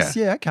thing, I Yeah, guess.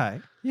 Yeah, okay.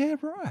 Yeah,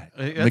 right.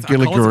 That's-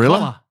 McGilly a collar's a Gorilla?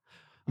 collar.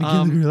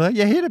 McGill the Gorilla.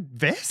 Yeah, he had a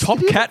vest. Top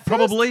Did he have Cat, a vest?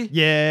 probably.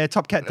 Yeah,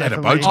 Top Cat Had a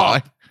definitely. bow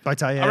tie. Bow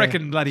tie, yeah. I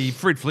reckon bloody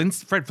Fred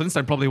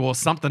Flintstone probably wore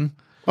something.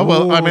 Oh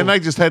well, I mean, Ooh. they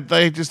just had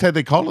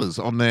their collars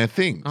on their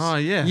things. Oh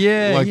yeah.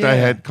 Yeah, like yeah. they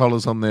had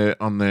collars on their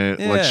Yeah.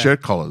 like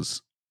shirt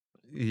collars.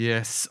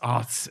 Yes.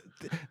 Oh,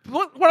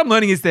 what I'm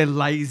learning is they're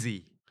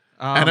lazy.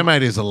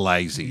 Animators are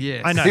lazy.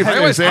 Yes. I know. If They it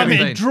always was have I mean,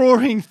 been.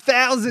 drawing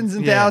thousands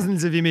and Yeah.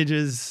 thousands of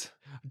images.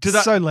 Do they,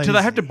 so lazy. do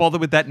they have to bother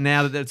with that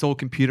now that it's all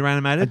computer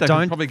animated? I They don't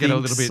can probably think get a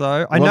little bit.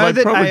 so. I Well, know they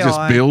that probably AI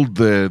just build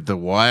the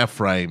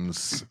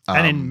wireframes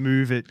and then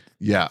move it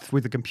yeah.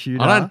 with a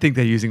computer. I don't think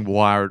they're using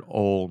wire at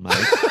all, mate.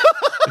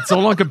 It's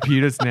all on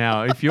computers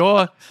now. If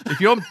you're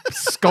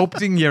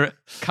sculpting your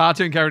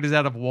cartoon characters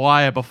out of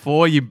wire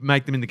before you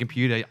make them in the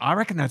computer, I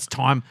reckon that's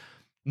time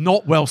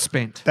not well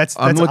spent. That's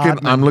I'm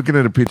art, looking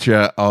at a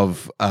picture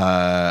of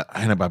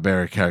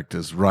Hanna-Barbera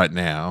characters right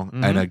now,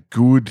 and a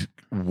good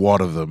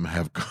wad of them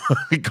have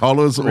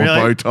collars or Really?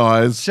 bow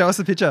ties. Show us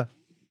the picture.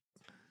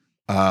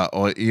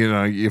 Or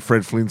your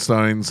Fred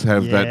Flintstones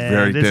have that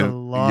very there's a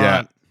lot.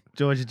 yeah.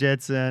 Georgia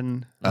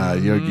Jetson,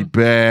 Yogi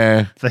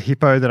Bear. the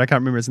hippo that I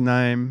can't remember his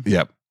name,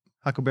 Yep.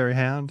 Huckleberry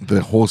Hound.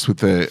 The horse with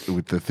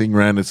the thing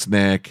around its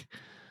neck.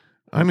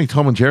 Only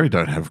Tom and Jerry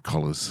don't have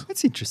collars.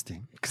 That's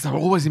interesting. Because they're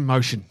always in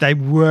motion. They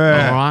were.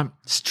 All right.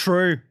 It's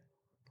true.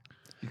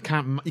 You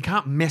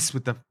can't mess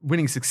with the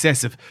winning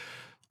success of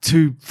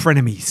two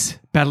frenemies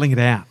battling it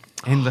out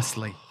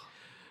endlessly.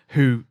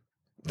 Who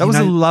That was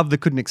a love that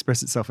couldn't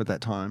express itself at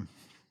that time.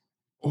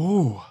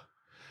 oh.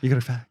 You got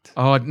a fact.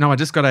 Oh no! I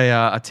just got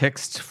a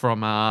text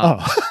from from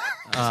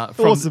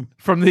Awesome.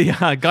 from the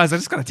guys. I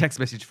just got a text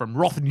message from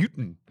Roth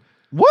Newton.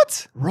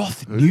 What?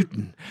 Roth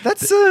Newton.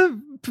 That's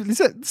is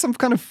that some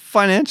kind of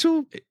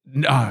financial?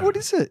 No. What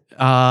is it?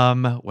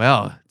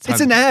 Well,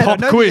 It's an ad. I Pop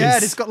know quiz. the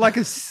ad. It's got like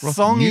a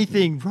songy Newton.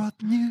 thing. Roth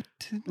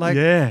Newton. Like,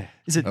 yeah.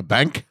 is it A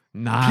bank?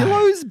 No.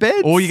 pillows,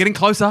 beds? Oh, you're getting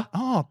closer.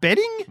 Oh,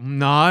 bedding?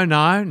 No.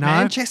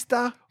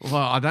 Manchester? Well,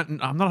 I'm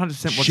not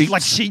 100% what.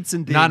 Like sheets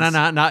and things.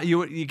 No.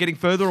 You're getting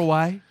further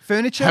away.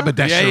 Furniture?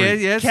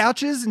 Haberdashery. Yes.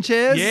 Couches and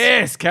chairs?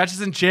 Yes,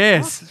 couches and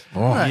chairs.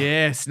 Oh.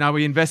 Yes. No,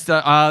 we invest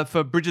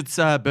for Bridget's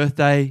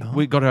birthday.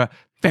 We got her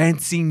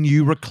fancy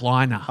new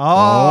recliner.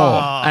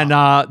 Oh.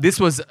 And this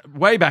was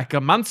way back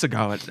months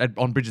ago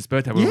on Bridget's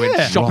birthday. We went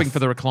Yeah. shopping for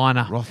the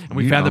recliner, and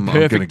we found the I'm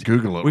perfect. gonna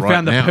Google it we right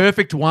found the now.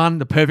 perfect one,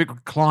 the perfect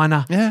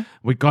recliner. Yeah.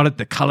 we got it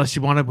the color she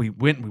wanted. We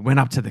went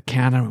up to the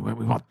counter.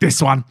 We want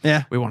this one.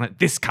 Yeah. we want it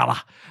this color,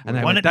 and they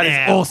want went, it that is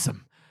now."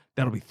 awesome.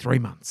 That'll be 3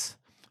 months.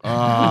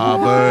 Ah,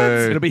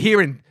 boo. That'll be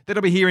here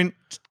in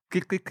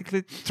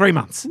 3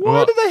 months.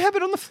 Why do they have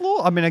it on the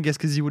floor? I mean, I guess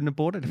because you wouldn't have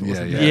bought it if it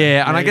wasn't. Yeah. there.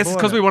 Yeah, and I you guess bought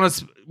because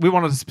it. we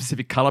wanted a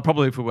specific color.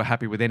 Probably if we were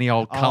happy with any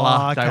old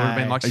color, they would have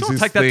been like, Is "Sure, this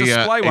take that the,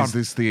 display one." Is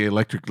this the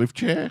electric lift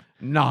chair?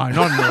 No,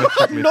 not an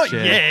electric lift Not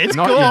chair. yet. It's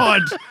Not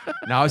God. yet.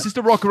 No, it's just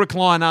a rocker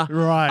recliner.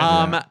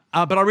 Right.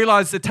 But I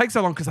realised it takes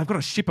so long because I've got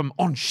to ship them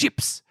on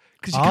ships.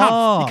 Because you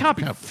Oh. can't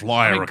be Can't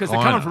fly a because they're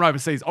coming recliner. from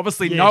overseas.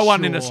 Obviously, Yeah, no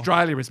one in sure.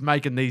 Australia is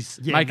making these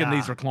Yeah, nah.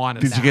 these recliners.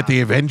 Did you get the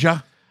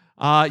Avenger?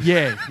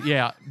 Yeah.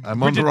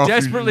 I'm on Bridget the rock,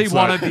 desperately you can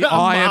wanted say.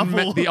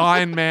 Marvel. the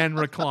Iron Man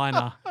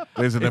recliner.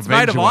 There's an It's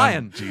Avenger made of one.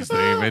 iron. Jeez,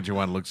 the Avenger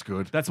one looks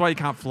good. That's why you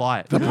can't fly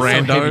it. The It's so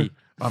Brando. heavy.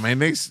 I mean,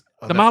 these.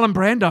 The Marlon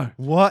Brando.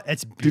 What?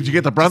 It's Did you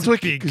get the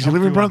Brunswick? big, Because you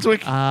live in comfy one.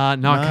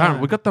 Brunswick. No, I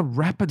can't. We got the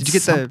Rapid. Did you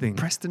get something? the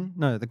Preston?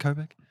 No, the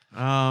Kovac.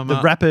 The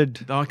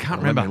Rapid. No, I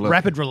can't Let me remember. look.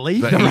 Rapid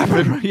relief. The- The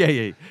Rapid.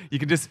 Yeah. You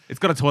can just. It's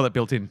got a toilet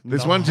built in.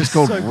 There's one just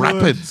called so good.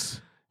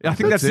 Rapids. I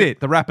think that's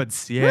it. The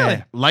Rapids. Yeah.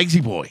 Really?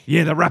 Lazy Boy.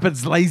 Yeah, the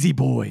Rapids Lazy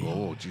Boy.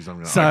 Oh, jeez, I'm going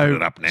to So, open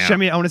it up now. Show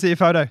me. I want to see your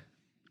photo.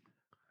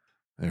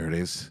 There it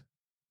is.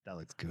 That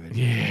looks good.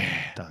 Yeah.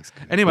 That looks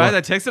good. Anyway,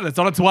 they texted. It's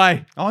on its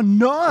way. Oh,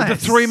 nice. The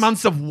 3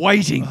 months of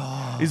waiting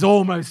is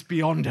almost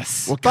beyond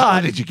us. What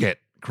colour did you get?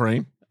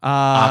 Cream? Uh,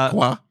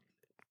 Aqua?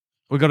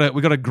 we got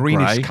a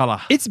greenish Grey.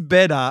 color. It's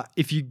better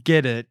if you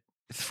get it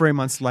 3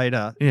 months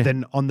later Yeah.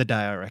 than on the day,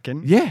 I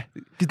reckon. Yeah.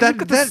 That-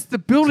 Look at the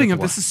building of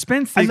the That's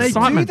suspense, the And they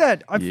excitement. do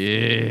that.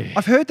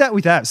 I've heard that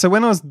with apps. So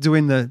when I was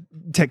doing the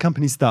tech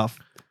company stuff,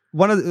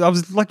 I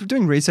was like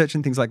doing research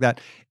and things like that.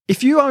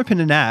 If you open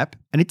an app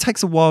and it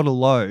takes a while to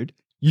load,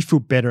 you feel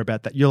better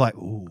about that. You're like,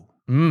 ooh,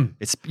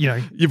 it's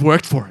You've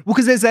worked for it. well,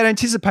 because there's that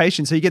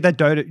anticipation. So you get that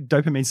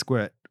dopamine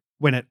squirt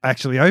when it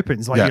actually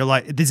opens. Like Yeah. you're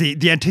like,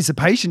 the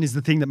anticipation is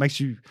the thing that makes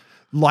you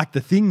like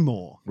the thing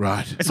more.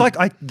 Right. It's like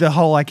the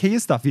whole IKEA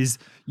stuff is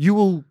you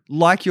will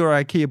like your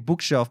IKEA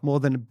bookshelf more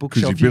than a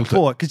bookshelf you built it.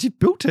 bought because you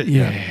built it.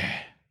 Yeah.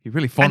 You're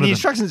really fond And of the them.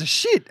 instructions are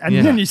shit. And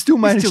Yeah. then you still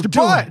managed still to do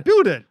buy it. it,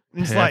 build it.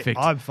 And it's Perfect.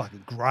 like, I'm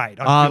fucking great.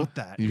 I built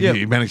that.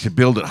 You managed to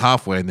build it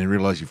halfway and then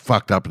realize you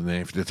fucked up and then you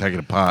have to take it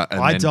apart and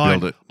I then don't.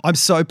 build it. I'm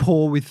so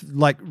poor with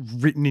like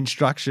written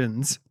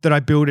instructions that I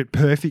build it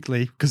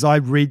perfectly because I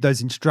read those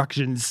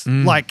instructions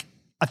like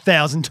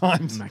 1,000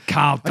 times. No,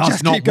 Carl I does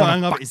just not keep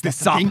going want to up. fuck Is that this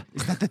the up. thing?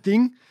 Is that the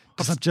thing?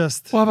 Because I'm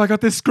just. Why have I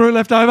got this screw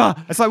left over?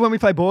 It's like when we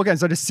play board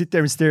games, I just sit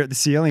there and stare at the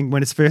ceiling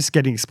when it's first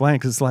getting explained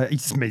because it's like it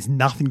just means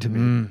nothing to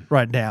me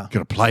right now. Got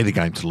to play the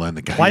game to learn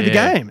the game. Play the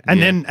Yeah. game,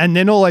 and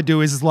then all I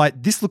do is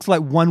like this looks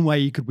like one way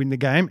you could win the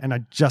game, and I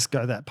just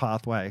go that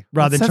pathway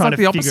rather It than sounds trying like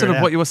to the figure opposite it of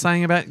out. what you were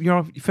saying about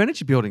your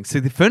furniture building. See,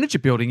 the furniture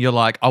building, you're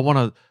like, I want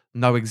to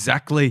know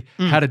exactly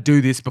how to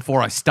do this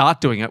before I start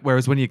doing it.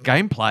 Whereas when you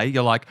gameplay,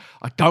 you're like,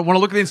 I don't want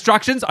to look at the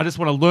instructions. I just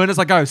want to learn as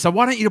I go. So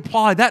why don't you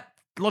apply that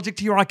logic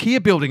to your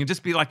IKEA building and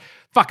just be like,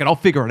 fuck it, I'll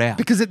figure it out.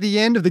 Because at the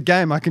end of the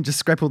game, I can just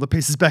scrape all the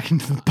pieces back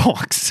into the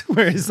box.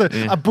 Whereas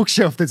a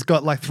bookshelf that's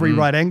got like 3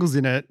 right angles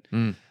in it,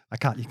 I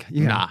can't.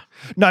 You Nah.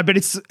 No, but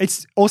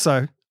it's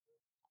also,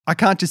 I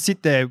can't just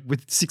sit there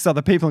with 6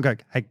 other people and go,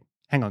 hey,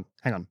 hang on.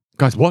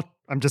 Guys, what?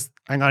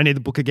 Hang on, I need the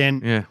book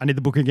again. Yeah. I need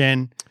the book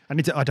again.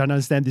 I don't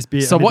understand this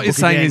bit. So I need what the you're book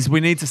saying again. is we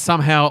need to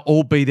somehow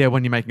all be there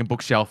when you're making a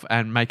bookshelf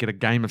and make it a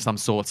game of some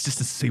sorts just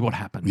to see what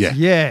happens. Yeah.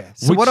 Yeah.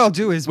 So Which- what I'll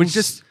do is which-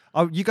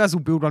 you guys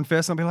will build one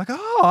first and I'll be like,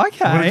 oh,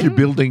 okay. What if you're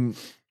building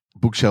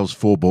bookshelves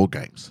for board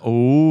games?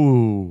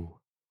 Ooh.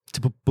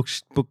 to put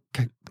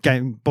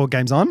board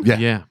games on? Yeah.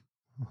 Yeah.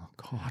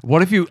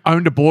 What if you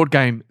owned a board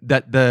game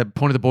that the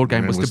point of the board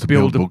game Yeah, was was to to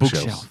build build a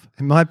bookshelves. bookshelf?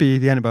 It might be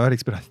the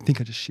antibiotics, but I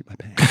think I just shit my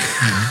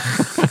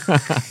pants.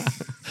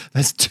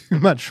 That's too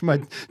much for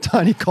my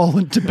tiny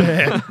colon to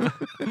bear.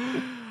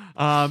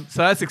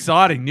 So that's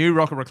exciting. New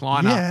rocker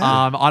recliner. Yeah.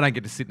 I don't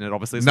get to sit in it,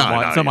 obviously. It's No, not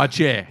my, no, it's not my yeah.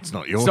 chair. It's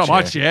not your It's not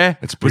my chair. chair.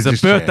 It's it was a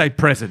Bridget's chair. birthday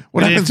present.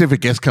 What happens if a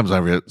guest comes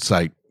over,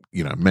 say,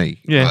 me?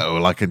 Yeah. Or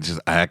like, and just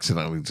I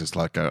accidentally just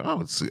like go,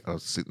 I'll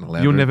sit in the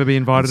lounge. You'll room never be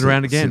invited and sit-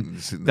 around again.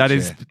 sit in the That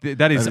is chair.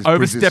 that is Bridget's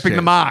overstepping the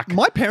chair. mark.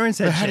 My parents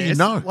had How do you chairs.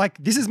 know? Like,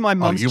 this is my Oh,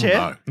 mum's you'll chair.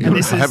 know. And You'll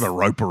this have is, a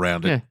rope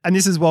around it. Yeah. and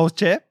this is Wal's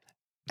chair.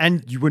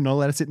 And you were not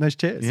allowed to sit in those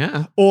chairs.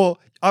 Yeah. Or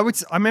I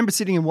remember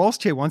sitting in Wal's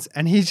chair once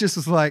and he just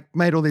was like,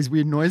 made all these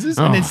weird noises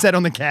and then sat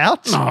on the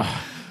couch.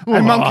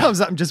 And mum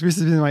comes up and just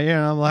whispers in my ear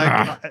and I'm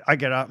like, I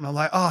get up and I'm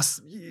like,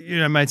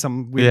 made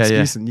some weird Yeah,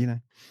 excuse and,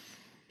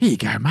 Here you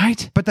go,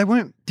 mate. But they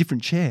weren't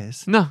different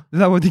chairs. No.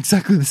 They were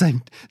exactly the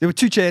same. There were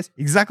 2 chairs,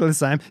 exactly the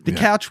same. The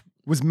couch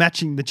was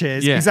matching the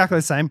chairs, Yeah. exactly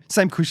the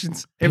same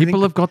cushions, everything.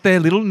 People have got their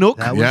little nook.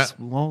 that Yeah. was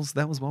Wal's.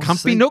 That was Wal's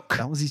Comfy seat. nook.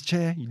 That was his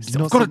chair. You did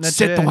I've not got sit in it that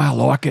set chair. the way I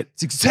like it.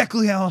 It's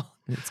exactly how.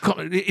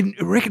 It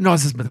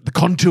recognises the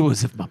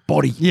contours of my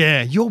body.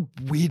 Yeah, your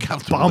weird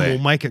Comfortable bum there.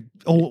 will make it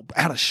all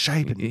out of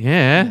shape. And,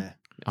 Yeah.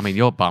 I mean,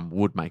 your bum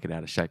would make it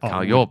out of shape,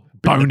 Carl. it Your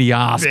bony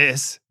ass.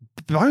 Yes.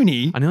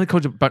 Bony? I nearly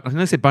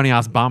said bony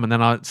ass bum, and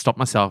then I stopped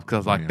myself because I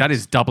was like, that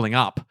is doubling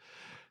up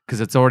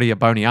because it's already a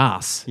bony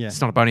ass. Yeah.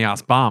 It's not a bony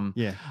ass bum.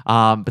 Yeah.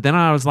 But then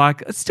I was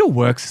like, it still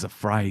works as a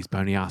phrase,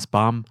 bony ass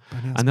bum.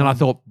 And then I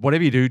thought,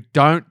 whatever you do,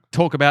 don't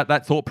talk about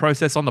that thought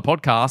process on the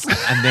podcast.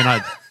 And then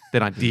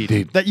I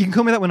did. That you can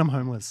call me that when I'm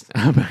homeless.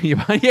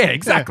 Yeah,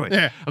 exactly.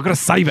 Yeah. I've got to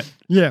save it.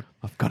 Yeah.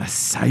 I've got to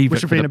save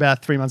Which it. will be in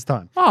about 3 months'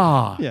 time.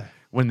 Yeah.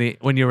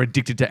 When you're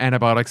addicted to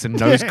antibiotics and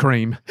nose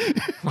cream.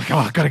 Like,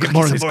 I've got to get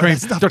more of this cream.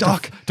 Stuff, Dr.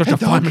 Doc. Dr. Hey,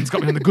 Doc. Feynman's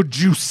got me on the good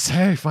juice.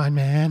 Hey, fine,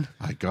 man.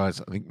 Hey guys,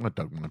 I think my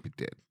dog might be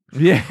dead.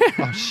 Yeah.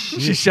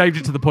 She shaved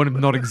it to the point of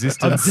Of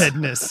non-existence.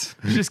 deadness.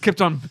 She just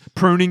kept on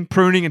pruning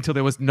until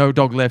there was no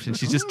dog left, and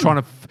she's just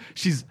trying to.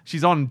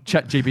 She's on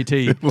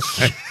ChatGPT.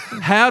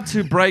 How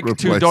to break to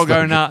Replace dog that.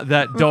 owner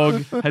that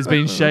dog has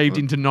been shaved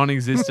into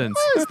non-existence.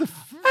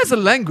 As a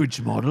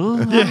language model,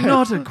 I'm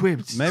not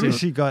equipped. Maybe to-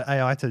 she got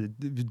AI to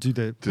do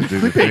the To do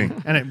the clipping,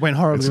 thing. and it went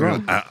horribly It's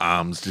wrong. got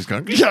arms just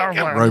going,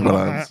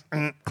 robot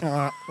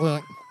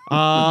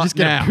arms. Just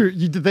get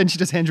now, then she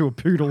just hands you a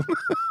poodle.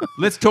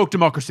 let's talk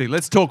democracy.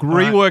 Let's talk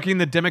reworking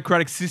the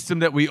democratic system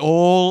that we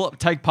all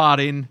take part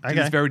in to Okay.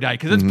 this very day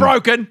because it's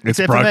broken. It's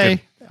Except broken.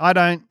 for me, I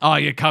don't. Oh,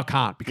 you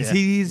can't because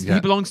Yeah. he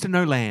belongs to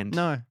no land.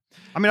 No.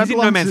 I mean, He's in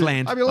no man's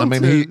land. I I belong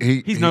mean,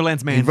 to, He's no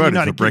land's man. He voted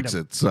United for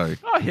Kingdom. Brexit, so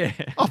Oh yeah.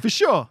 Oh, for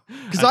sure.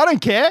 Because I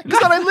don't care.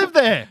 Because I don't live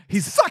there.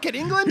 Suck it,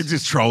 he England.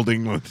 just trolled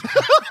England.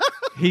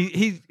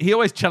 He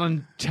always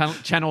channels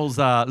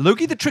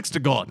Lukey the Trickster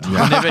God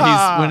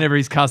whenever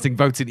he's casting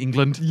votes in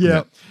England.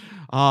 Yeah.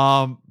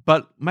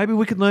 But maybe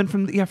we could learn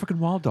from the African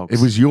wild dogs.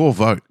 It was your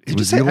vote. Did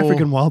you say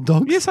African wild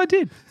dogs? Yes, I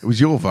did. It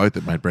was your vote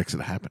that made Brexit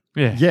happen.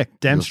 Yeah. Yeah,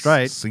 damn Your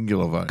straight.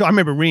 Singular vote. I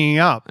remember ringing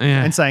up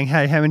Yeah. and saying,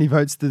 "Hey, how many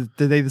votes did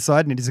either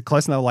side need? Is it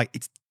close?" And they were like,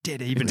 "It's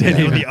dead even." Dead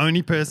You're even. the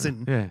only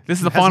person. Yeah. This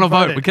is the Hasn't final vote.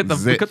 voted. We kept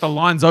Zip. the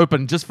lines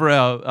open just for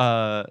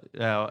our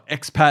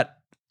expat.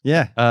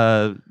 Yeah.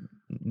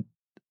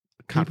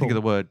 Can't think of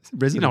the word.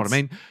 Residents. You know what I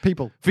mean?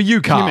 People. For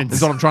you, Carl, Humans.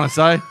 is what I'm trying to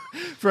say.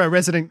 For our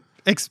resident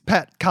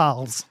expat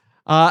Carls.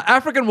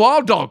 African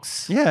wild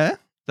dogs. Yeah.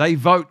 They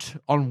vote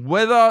on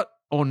whether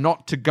or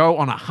not to go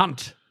on a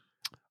hunt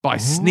by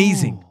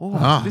sneezing.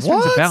 Ah. This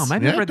rings a What? bell.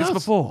 Maybe Yeah, I've read it this does.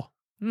 before.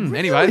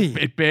 Anyway,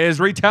 Really? it bears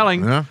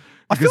retelling. Yeah.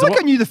 I feel Because like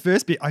what- I knew the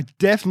first bit. I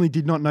definitely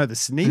did not know the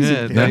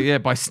sneezing Yeah,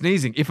 bit. by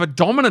sneezing. If a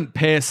dominant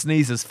pair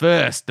sneezes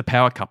first, the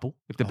power couple.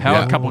 If the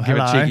power yeah. couple give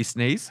a Hello. cheeky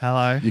sneeze,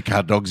 Hello. You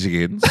can't dogs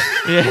again.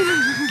 yeah,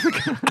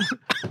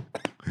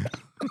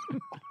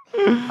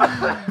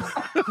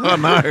 Oh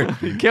no.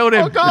 he killed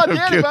him. Oh God, the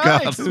Kill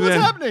antibiotics. Carls. What's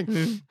Yeah.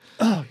 happening?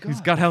 Oh God.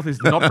 His gut health is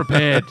not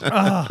prepared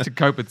to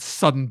cope with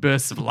sudden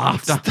bursts of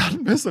laughter.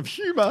 Stunnedness of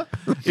humour.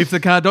 If the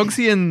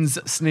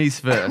Cardoxians sneeze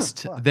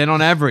first, then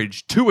on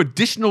average, 2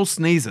 additional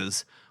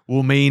sneezes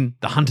will mean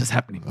the hunt is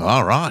happening.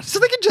 All right. So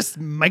they can just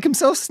make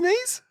themselves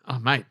sneeze? Oh,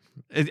 mate.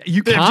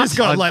 You They've can't. just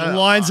got like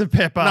lines of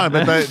pepper. No,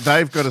 but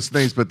they've got to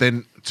sneeze, but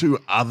then 2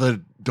 other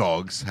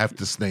dogs have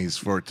to sneeze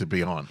for it to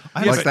be on.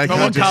 Yeah, but what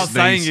can't just Carl's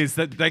saying sneeze. is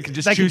that they can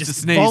just they can choose to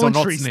just sneeze or not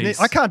voluntary sneeze.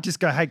 I can't just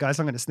go, "Hey guys,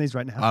 I'm going to sneeze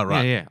right now." All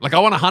right. Yeah. Like, I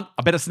want to hunt.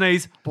 I better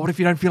sneeze. But what if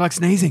you don't feel like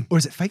sneezing? Or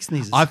is it fake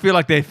sneezes? I feel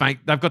like they're fake.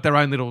 They've got their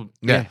own little.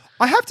 Yeah.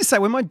 I have to say,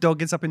 when my dog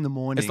gets up in the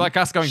morning, It's like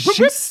us going,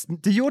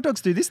 do your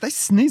dogs do this? They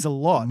sneeze a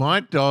lot. My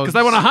dog. because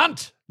they want to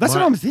hunt. That's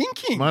my- what I'm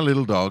thinking. My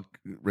little dog,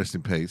 rest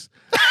in peace,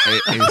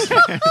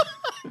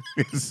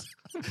 is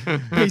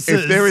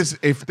Pieces.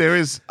 if there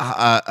is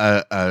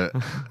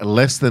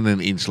less than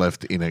an inch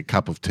left in a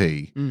cup of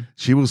tea,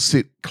 she will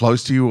sit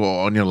close to you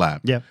or on your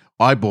lap, Yep.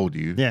 eyeball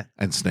you, Yeah.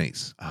 and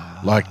sneeze.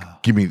 Like,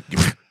 give me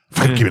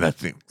that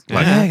thing.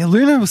 Like, Yeah,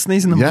 Luna will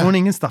sneeze in the Yeah.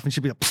 morning and stuff, and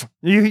she'll be like,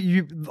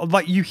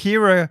 "Pfft." you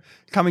hear her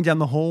coming down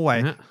the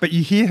hallway, Yeah. but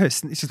you hear her.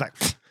 She's like,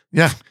 "Pfft."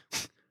 yeah.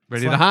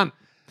 Ready to hunt.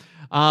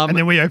 and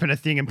then we open a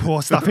thing and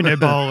pour stuff in her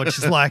bowl, and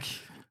she's like,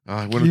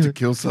 I wanted to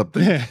kill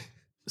something. yeah.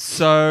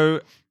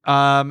 So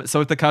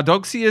if the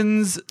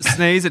Cardoxians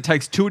sneeze, it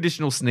takes 2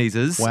 additional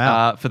sneezes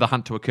Wow. for the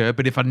hunt to occur.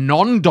 But if a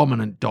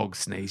non-dominant dog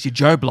sneeze, you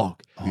Joe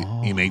Block,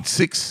 You need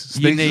 6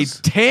 sneezes. you need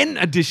 10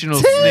 additional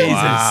sneezes.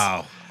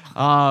 Wow.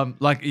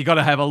 Like you got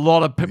to have a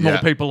lot of more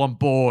Yeah. people on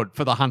board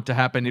for the hunt to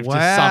happen. If just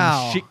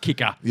Wow. some shit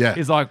kicker Yeah.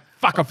 is like,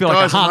 fuck, I feel Guys,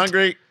 like a I'm hunt.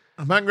 hungry.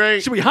 I'm hungry.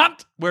 Should we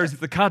hunt? Whereas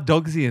if the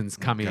Cardoxians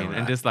come in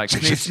and just like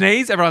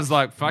sneeze, everyone's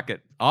like, fuck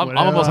it. I'm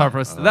almost Whatever. over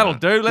us. That'll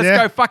do. Let's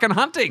Yeah. go fucking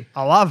hunting.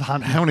 I love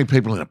hunting. How many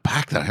people in a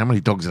pack, though? How many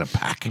dogs in a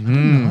pack?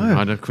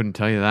 Couldn't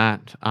tell you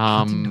that.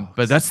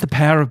 But that's the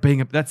power of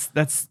being that's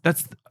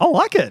I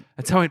like it.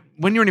 how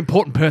when you're an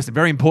important person,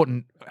 very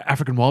important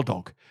African wild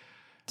dog.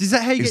 Is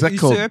that how you Is get that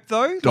called usurped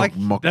though? Like,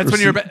 Dogmocracy? That's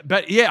when you're.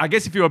 But yeah, I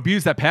guess if you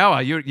abuse that power,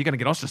 you're going to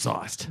get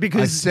ostracized. I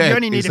because said, you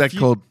only need is a that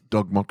few. called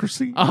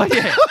dogmocracy? Oh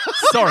yeah.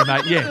 Sorry,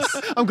 mate. Yes.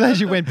 I'm glad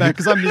you went back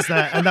because I missed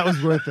that, and that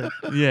was worth it.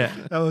 Yeah.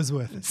 That was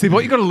worth it. See,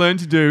 what you got to learn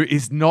to do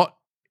is not.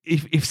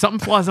 If something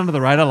flies under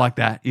the radar like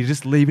that, you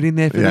just leave it in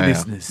there for the Yeah, yeah.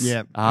 listeners.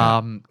 Yeah.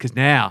 Because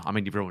now, I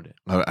mean, you've ruined it.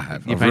 I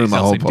have. You've I've made ruined my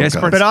yourself whole seem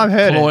desperate. podcast. But I've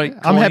heard Cloy- it. I'm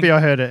cloying- happy I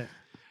heard it.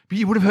 But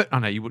you would have heard. Oh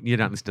no, you wouldn't. You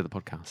don't listen to the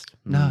podcast.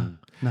 No.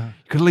 You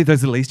got to leave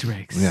those little Easter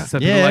eggs. Yeah. So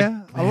people are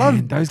Yeah, like, I love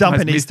 "Man, those dumping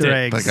guys missed Easter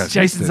it." eggs. That guy's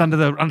Jason's missed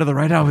it. under the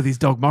radar with his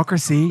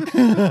Dogmocracy.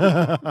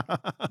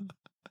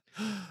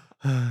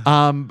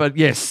 But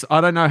yes,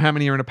 I don't know how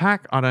many are in a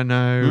pack. I don't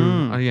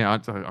know.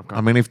 I've got.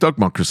 I mean, if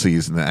Dogmocracy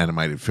isn't an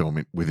animated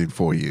film within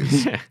 4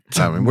 years, Yeah.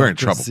 I mean, we're in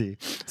trouble.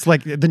 It's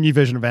like the new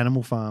version of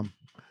Animal Farm.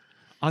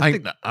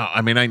 Ain't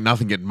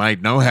nothing getting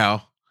made. No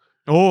how.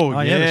 Oh,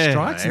 The yeah.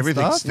 strikes and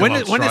Everything's stuff. still When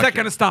on is that strike.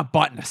 going to start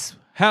biting us?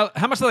 How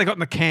much have they got in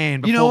the can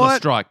before You know the what?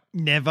 strike?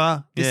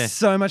 Never. There's Yeah.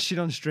 so much shit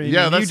on stream.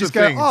 Yeah, And that's you just the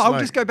go, thing. oh, It's I'll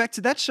like- just go back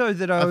to that show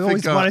that I think,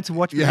 always wanted to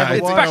watch. but Yeah, never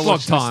it's I watched. wanna backlog watch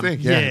this time. thing.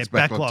 Yeah, it's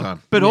backlog backlog.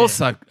 time. But Yeah.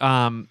 also,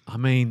 I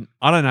mean,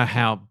 I don't know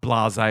how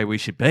blasé we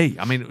should be.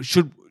 I mean,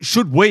 should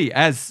we,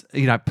 as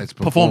As performers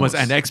performers.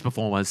 and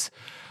ex-performers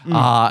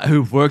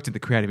who've worked in the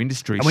creative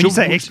industry, And when you should-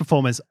 say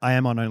ex-performers, I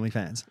am on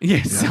OnlyFans.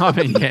 yes, I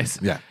mean yes,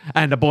 Yeah.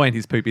 And A Boy and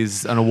His Poop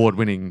is an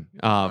award-winning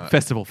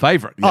festival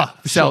favorite. Oh,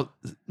 for sure.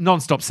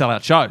 Non-stop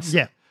sellout shows.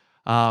 Yeah.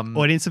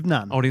 Audience of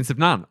none. Audience of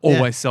none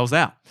always sells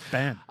out.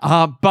 Bam.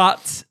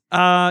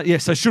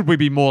 So should we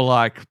be more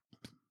like,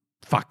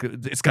 fuck,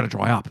 it's going to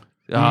dry up.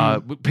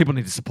 People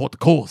need to support the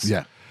cause.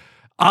 Yeah.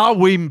 Are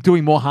we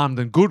doing more harm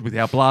than good with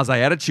our blasé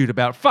attitude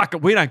about, fuck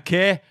it, we don't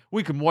care.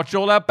 We can watch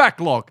all our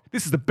backlog.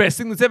 This is the best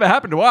thing that's ever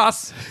happened to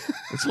us.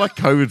 It's like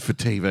COVID for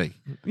TV.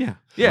 Yeah.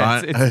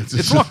 right?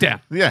 It's lockdown.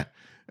 Yeah.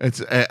 It's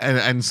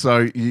and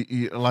so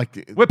you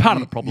like We're part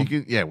of the problem.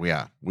 We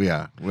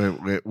are.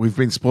 We've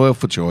been spoiled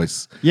for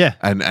choice. Yeah.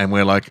 And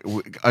we're like,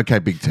 okay,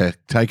 big tech,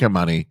 take our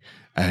money,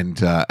 and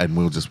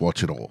we'll just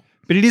watch it all.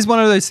 But it is one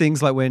of those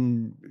things like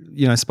when,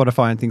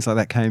 Spotify and things like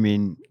that came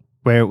in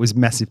where it was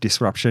massive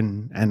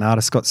disruption and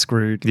artists got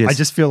screwed. Yes. I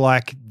just feel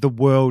like the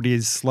world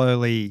is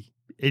slowly,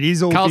 it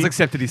is all Carl's big,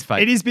 accepted his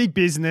fate. it is big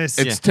business.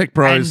 It's tech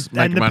bros and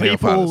making the money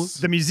off people, artists.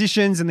 the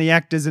musicians and the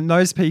actors and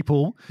those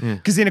people,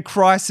 because in a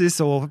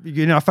crisis or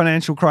a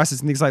financial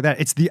crisis and things like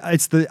that, it's the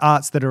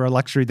arts that are a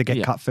luxury that get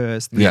Yeah. cut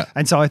first. Yeah.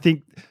 And so I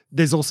think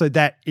there's also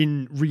that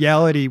in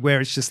reality where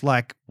it's just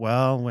like,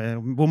 well,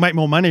 we'll make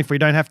more money if we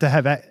don't have to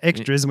have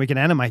extras and we can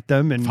animate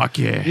them and Fuck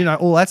yeah.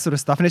 all that sort of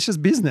stuff. And it's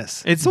just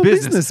business. It's all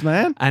business. business,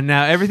 man. And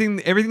now every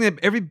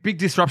big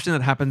disruption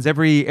that happens,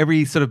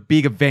 every sort of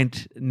big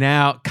event,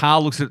 now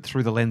Carl looks at it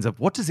through the lens of,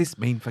 what does this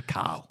mean for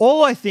Carl?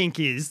 All I think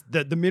is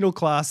that the middle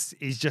class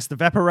is just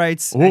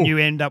evaporates and you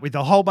end up with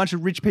a whole bunch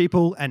of rich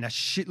people and a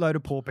shitload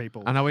of poor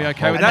people. And are we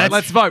okay with And that? that's-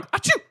 Let's vote.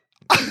 Achoo!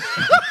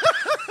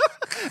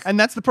 And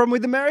that's the problem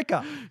with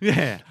America.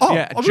 Yeah. Oh,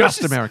 yeah. we Just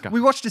watched this- America.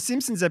 We watched a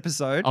Simpsons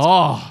episode.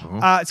 Oh.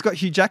 It's got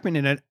Hugh Jackman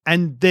in it,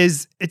 and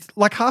it's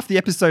like half the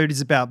episode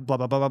is about blah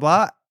blah blah blah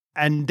blah,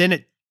 and then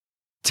it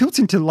tilts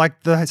into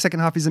like the second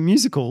half is a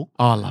musical.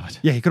 I love it.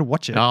 Yeah, you got to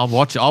watch it. I'll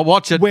watch it. I'll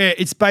watch it. Where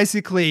it's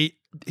basically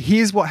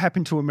here's what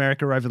happened to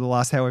America over the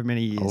last however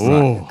many years,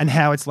 Oh. and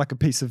how it's like a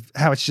piece of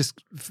how it's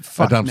just A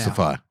fucked dumpster now.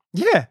 fire.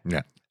 Yeah,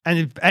 Yeah.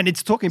 and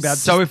it's talking about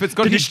So just if it's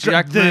got the Hugh distra-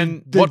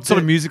 Jackman, the- what sort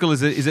of the- musical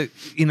is it? Is it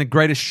in a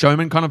Greatest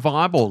Showman kind of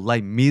vibe or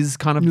Les Mis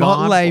kind of Not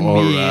vibe? Les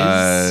Or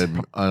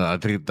Mis. I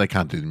think they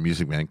can't do the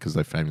Music Man because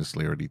they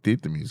famously already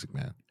did the Music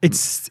Man.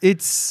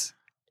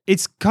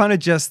 It's kind of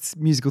just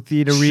musical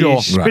theatre-ish,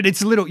 Sure. Right. but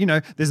it's a little,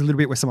 there's a little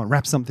bit where someone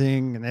raps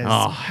something, and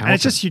Hamilton.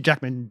 it's just Hugh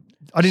Jackman.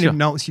 I didn't Sure. even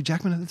know it was Hugh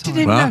Jackman at the time.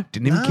 Didn't even Wow. know.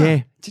 Didn't even Nah,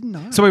 care. Didn't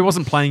know. So he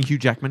wasn't playing Hugh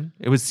Jackman.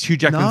 It was Hugh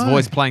Jackman's No.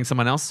 voice playing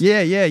someone else.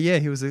 yeah.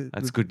 He was a.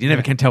 That's good. You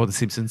never can tell with The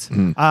Simpsons.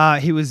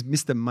 He was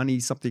Mr. Money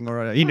something or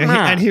other.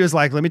 Ah. And he was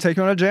like, "Let me take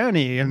you on a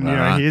journey," and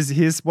Right.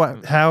 here's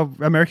how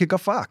America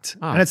got fucked.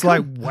 Ah, and it's cool.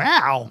 like,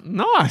 wow.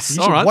 Nice.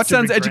 You All should right. watch it,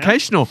 Sounds Big Brown.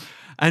 educational.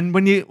 And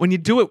when you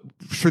do it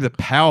through the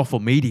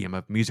powerful medium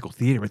of musical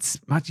theatre, it's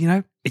much, It's you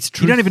don't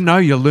truth. even know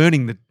you're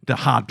learning the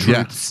hard Yeah.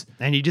 truths.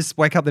 And you just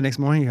wake up the next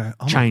morning and you go,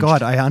 "Oh Changed. my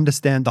god, I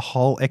understand the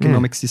whole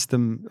economic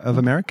system of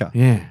America."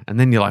 Yeah. And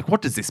then you're like,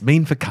 what does this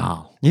mean for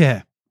Carl?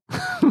 Yeah.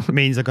 It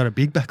means I got a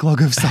big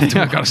backlog of stuff.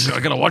 I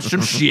gotta watch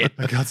some shit.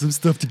 I got some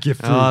stuff to get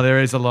through. Oh,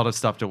 there is a lot of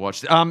stuff to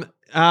watch.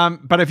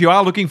 But if you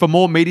are looking for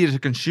more media to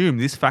consume,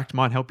 this fact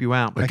might help you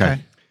out.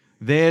 Okay.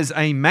 There's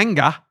a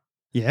manga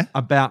Yeah.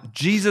 about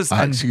Jesus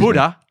and Excuse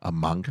Buddha. me, a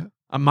manga.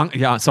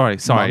 Sorry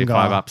if Manga.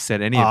 I've upset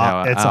any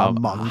of It's a our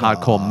manga.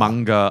 hardcore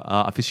manga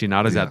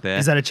aficionados out there.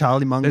 Is that a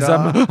Charlie manga? There's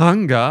a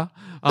manga.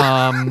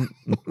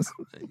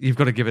 You've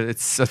got to give it.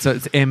 It's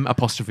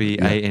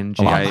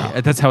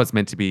M''ANGA. That's how it's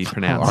meant to be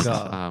pronounced.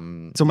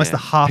 Manga. It's almost a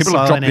half People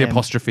have dropped silent the M.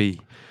 apostrophe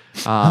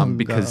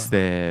because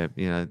they're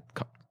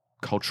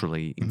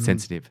culturally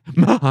insensitive.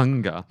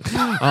 Manga.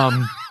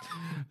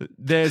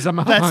 There's a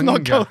manga. That's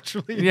not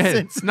culturally Yeah,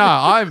 insensitive. no,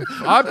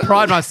 I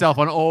pride myself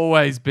on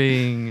always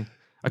being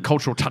a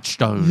cultural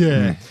touchstone.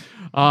 Yeah.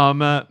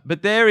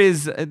 But there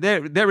is A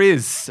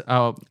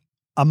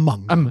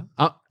manga.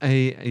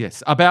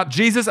 yes, about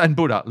Jesus and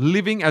Buddha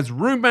living as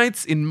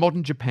roommates in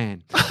modern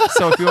Japan.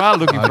 So if you are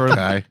looking for a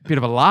Okay. bit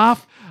of a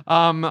laugh,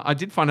 I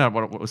did find out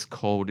what it was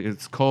called.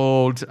 It's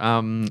called.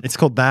 It's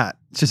called that.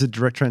 It's just a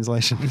direct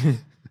translation.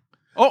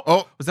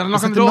 Oh, was that a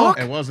knock Was on it the the door? knock?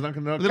 It was not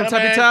going to Little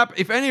tappy tap.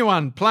 If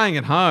anyone playing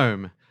at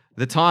home,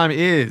 the time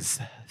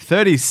is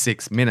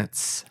 36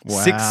 minutes, Wow.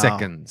 6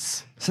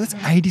 seconds. So that's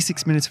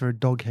 86 minutes for a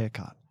dog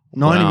haircut.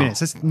 90 Wow. minutes.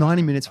 That's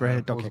 90 minutes for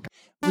a dog haircut.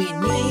 We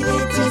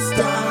needed to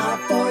stop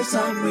for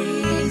some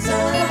reason.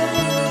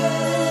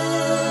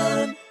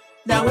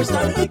 Now we're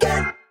starting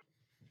again.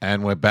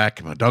 And we're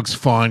back. My dog's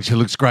fine. She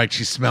looks great.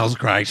 She smells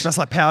great. Smells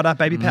like powder,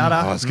 baby powder.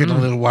 I was getting a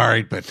little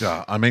worried, but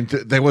I mean,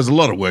 there was a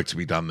lot of work to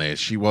be done there.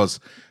 She was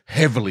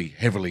heavily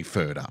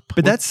furred up.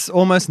 But that's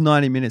almost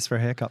 90 minutes for a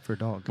haircut for a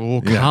dog.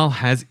 Oh, Yeah. Carl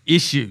has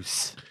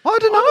issues. I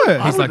don't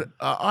know. He's like,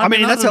 I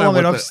mean, that's how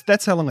long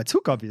that's how long it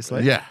took,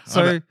 obviously. Yeah.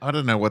 So I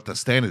don't know what the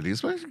standard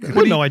is. But I've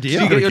got no idea.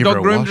 do you get your Give her dog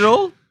a groomed wash. at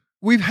all?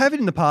 We've had it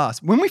in the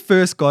past. When we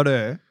first got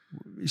her,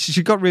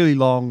 she got really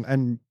long,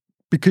 and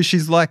because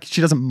she's like she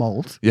doesn't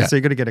molt, Yeah. so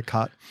you got to get a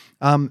cut.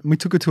 We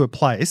took her to a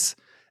place,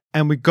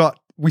 and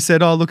we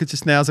said, "Oh, look, it's a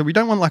schnauzer. We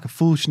don't want like a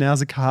full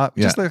schnauzer cut,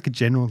 just Yeah. like a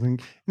general thing."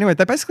 Anyway,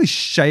 they basically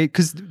shaved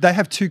because they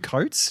have two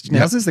coats.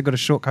 Schnauzers, they've got a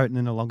short coat and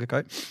then a longer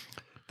coat.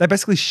 They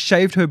basically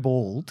shaved her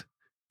bald,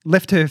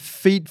 left her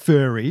feet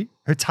furry,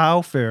 her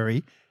tail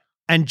furry,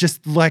 and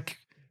just like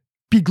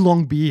big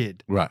long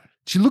beard. Right.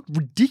 She looked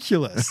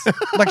ridiculous.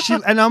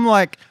 And I'm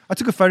like, I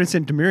took a photo and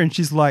sent it to Mira, and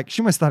she's like,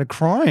 she almost started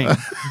crying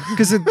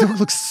because the dog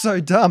looks so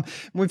dumb.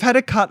 We've had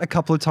her cut a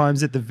couple of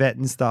times at the vet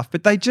and stuff,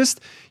 but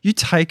you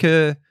take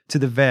her to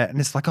the vet and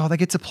it's like, oh, they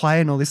get to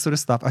play and all this sort of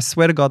stuff. I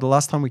swear to God, the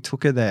last time we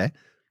took her there,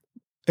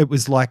 it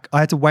was like,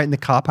 I had to wait in the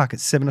car park at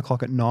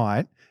 7:00 at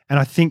night. And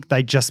I think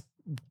they just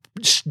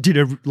did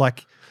a,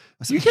 like,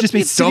 You get just been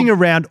your sitting dog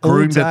around all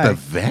groomed day. at the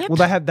vet?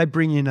 Well, they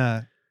bring in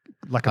a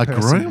person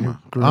groomer.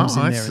 who grooms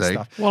Oh, in I there and see.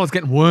 stuff. Well, it's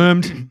getting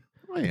wormed.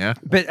 Oh, yeah.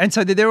 And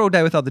so they're there all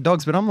day with other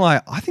dogs. But I'm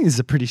like, I think this is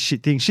a pretty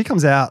shit thing. She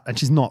comes out and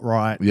she's not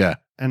right. Yeah.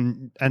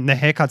 And the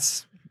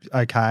haircut's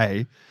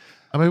okay.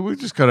 I mean, we've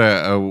just got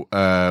a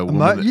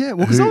woman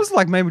Because who- I was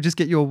like, maybe we'll just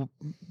get your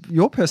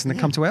person to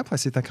come to our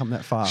place if they come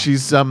that far.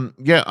 She's I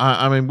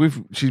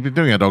mean she's been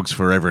doing our dogs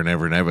forever and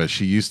ever and ever.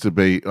 She used to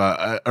be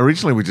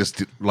originally we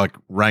just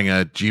rang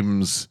a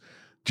Jim's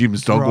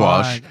dog Right.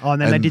 wash. Oh,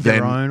 and then they did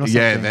their own or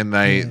Yeah, something.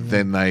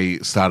 then they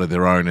started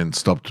their own and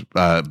stopped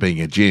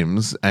being a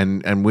Jim's,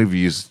 and we've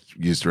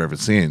used her ever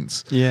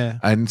since. Yeah.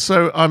 And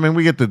so I mean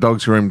we get the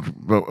dogs groomed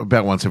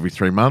about once every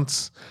 3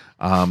 months.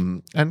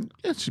 And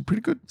yeah, she's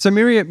pretty good. So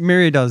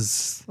Miria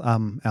does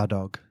our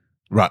dog.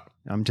 Right.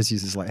 Just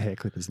uses like hair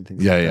clippers and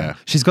things. Yeah, like yeah. that.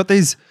 She's got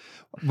these.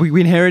 We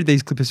inherited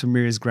these clippers from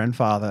Miria's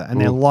grandfather, and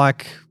they're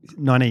like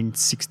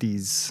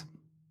 1960s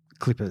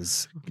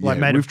clippers, like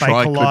Yeah, made we've of tried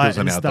bakelite clippers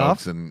on and our stuff.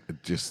 dogs and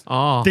it just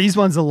Oh, These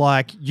ones are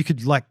like you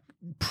could like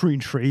prune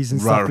trees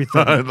and stuff with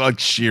them. like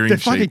shearing They're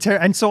fucking sheep.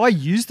 terrible. And so I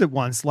used it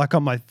once, like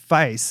on my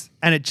face,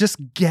 and it just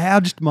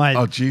gouged my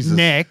Oh, Jesus.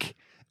 neck.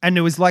 And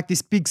there was like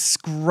this big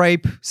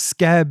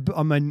scab.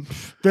 I mean,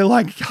 they're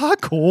like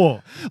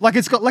hardcore. Like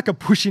it's got like a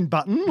push-in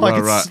button,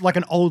 like Right, it's like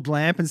an old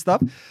lamp and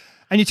stuff.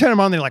 And you turn them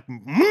on, they're like,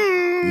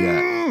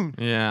 Yeah.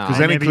 yeah. Because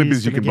I any never clippers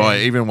used you them can buy,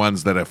 again. even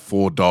ones that are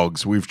for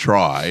dogs, we've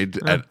tried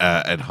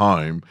at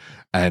home,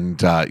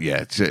 and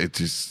it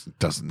just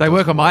doesn't. They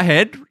work on doesn't my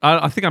head.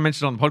 I think I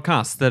mentioned on the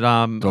podcast that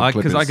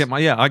because I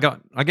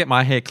clippers. get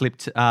my hair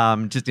clipped.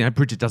 Just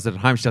Bridget does it at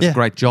home. She does Yeah. a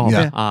great job.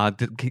 Yeah.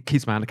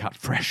 Keeps my undercut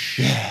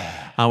fresh.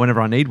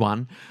 Whenever I need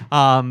one.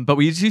 But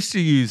we used to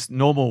use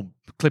normal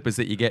clippers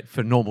that you get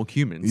for normal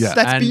humans. Yeah.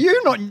 that's And- for you.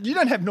 You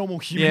don't have normal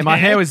human Yeah, my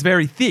hair was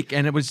very thick,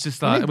 and it was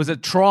just it was a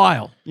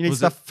trial. You need It was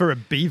stuff for a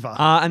beaver.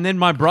 and then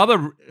my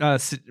brother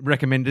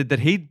recommended that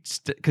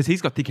because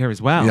he's got thick hair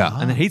as well, Yeah.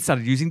 and then he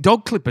started using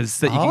dog clippers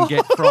that you can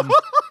get from.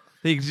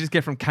 That you can just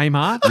get from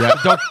Kmart, Yeah.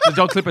 the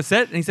dog clipper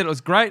set, and he said it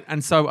was great,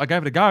 and so I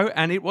gave it a go,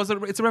 and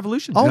it's a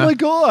revolution. Oh my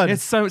God.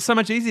 It's so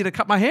much easier to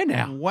cut my hair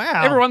now.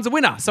 Wow. Everyone's a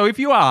winner. So if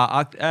you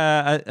are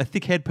a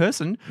thick-haired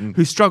person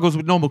who struggles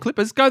with normal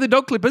clippers, go the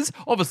dog clippers.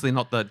 Obviously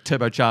not the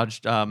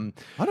turbocharged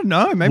I don't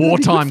know. Maybe it'd be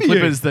wartime good for you.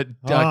 clippers that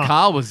Ah.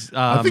 Carl was.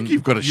 I think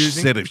you've got a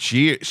using. set of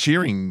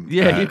shearing.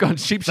 Yeah, you've got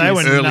sheep They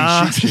were shears. early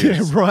nasty. sheep Yeah,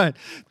 shears. right.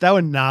 They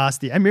were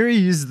nasty. And Miri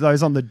uses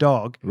those on the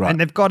dog. Right. And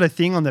they've got a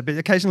thing on there, but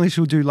occasionally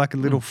she'll do like a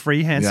little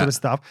freehand Yeah. sort of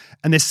stuff.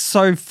 And they're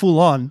so full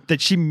on that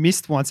she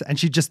missed once and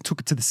she just took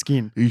it to the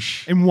skin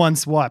Eesh. in one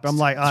swipe. I'm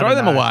like, I Throw don't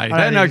them know. away. I don't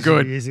They're think no you should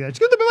good. be using that. She's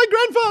got them at my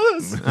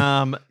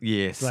grandfather's.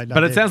 Yes, Like, no,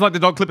 but it they're- sounds like the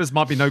dog clippers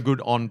might be no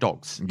good on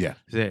dogs. Yeah.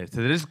 Yeah,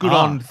 so they're just good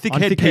Ah, on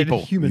thick-head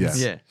people.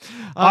 humans. Yeah.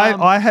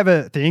 I have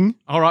a thing.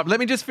 All right, let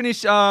me just finish.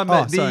 sorry.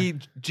 The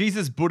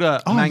Jesus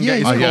Buddha Oh, manga yeah,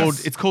 is yeah. called.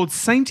 Yes. It's called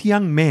Saint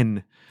Young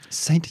Men.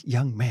 Saint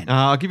Young Man.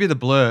 I'll give you the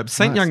blurb.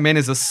 Saint Nice. Young Men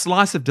is a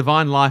slice of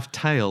divine life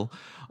tale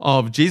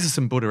of Jesus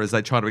and Buddha as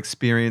they try to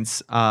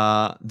experience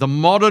the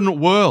modern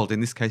world, in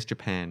this case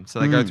Japan. So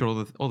they go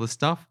through all the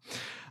stuff.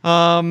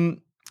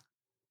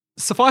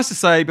 Suffice to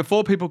say,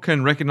 before people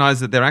can recognize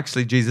that they're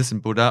actually Jesus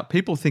and Buddha,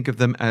 people think of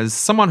them as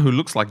someone who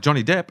looks like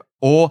Johnny Depp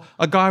or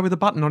a guy with a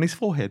button on his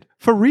forehead.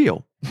 For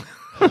real.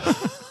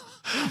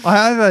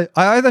 I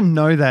either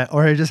know that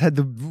or I just had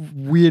the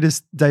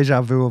weirdest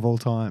deja vu of all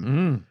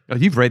time. Oh,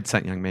 you've read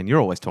Saint Young Men. You're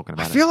always talking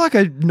I about feel like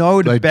I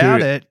know They about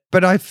do. it,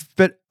 but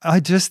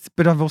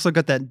I've also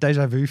got that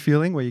deja vu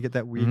feeling where you get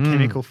that weird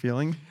chemical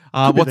feeling.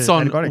 Could be What's the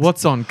on antibiotics.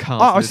 What's on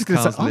Carl's Oh, I was just going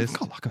to Carl's say, list?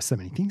 God, I've got so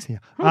many things here.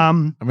 I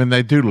mean,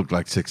 they do look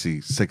like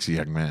sexy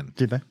young men.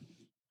 Did they?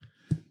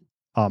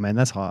 Oh man,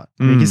 that's hot.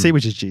 I mean, you can see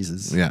which is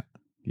Jesus. Yeah.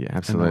 Yeah, And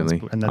absolutely.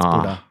 that's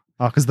Buddha.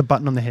 Oh, because the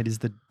button on the head is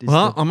the.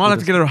 Well, I might have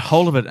to get a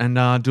hold of it and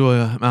do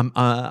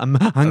a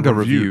manga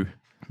review.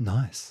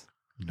 Nice.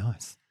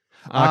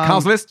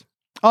 Carl's list.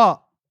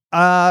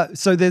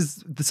 So there's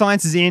the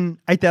science is in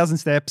 8,000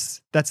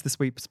 steps. That's the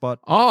sweet spot.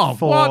 Oh,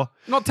 for what?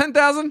 Not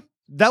 10,000?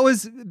 that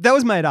was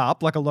made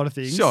up like a lot of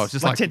things. Sure,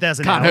 just like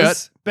 10,000 can't hours.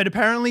 hurt. But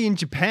apparently in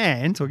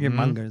Japan, talking of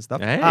manga and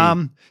stuff, Hey.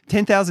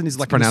 10,000 is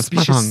like an pronounced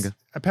auspicious. manga.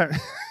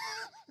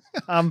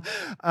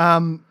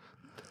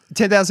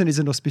 10,000 is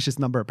an auspicious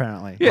number,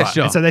 apparently. Yeah,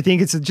 sure. And so they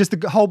think it's just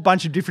a whole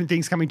bunch of different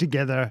things coming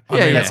together.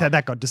 Yeah, That's yeah. how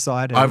that got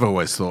decided. I've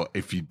always thought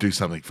if you do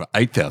something for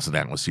 8,000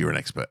 hours, you're an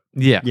expert.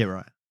 Yeah. yeah,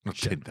 right. Not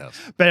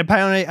 10,000. But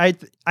apparently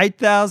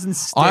 8,000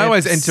 steps. I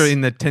always enter in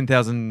the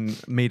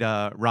 10,000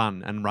 meter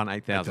run and run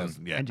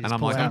 8,000. Yeah. And And I'm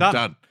pull like, out. I'm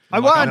done. I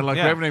I'm like, won. And like,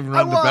 yeah. we haven't even I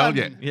rung the bell won.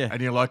 yet. Yeah. And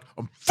you're like,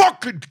 I'm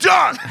fucking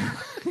done.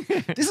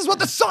 This is what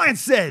the science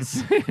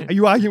says. Are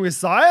you arguing with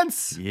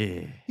science?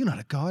 Yeah. You're not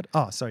a god.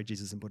 Oh, sorry,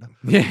 Jesus and Buddha.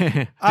 Yeah.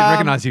 Didn't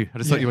recognize you. I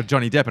just thought you were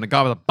Johnny Depp and a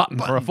guy with a button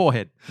for a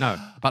forehead. No,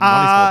 button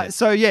on his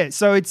forehead.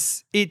 So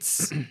it's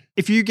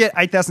if you get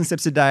 8,000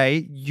 steps a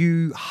day,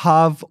 you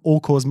halve all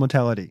cause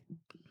mortality.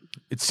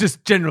 It's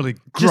just generally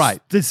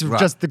great. This is Right.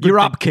 just the good Your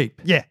thing.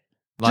 upkeep. Yeah.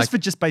 Like-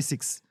 just for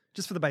basics.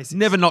 Just for the basics.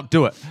 Never not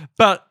do it.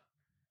 But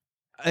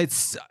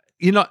it's,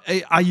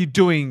 are you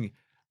doing,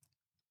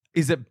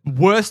 is it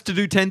worse to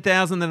do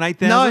 10,000 than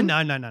 8,000?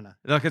 No.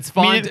 Like it's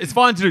fine. It's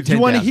fine to do 10,000. You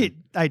want to hit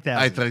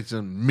 8,000.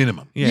 8,000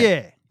 minimum.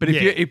 Yeah. But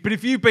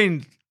if you've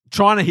been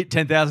trying to hit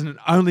 10,000 and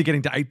only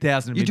getting to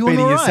 8,000 and You're been doing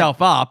beating all right.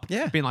 yourself up,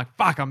 Yeah. being like,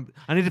 fuck,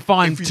 I need to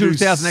find If you do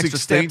 2,000 extra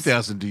steps.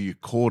 16,000, do you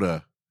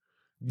quarter?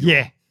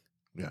 Yeah.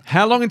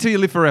 How long until you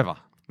live forever?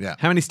 Yeah.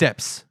 How many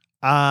steps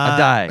a A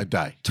day? A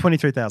day.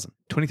 23,000.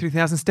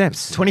 23,000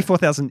 steps.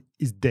 24,000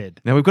 is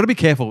dead. Now we've got to be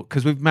careful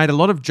because we've made a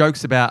lot of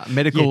jokes about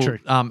medical true.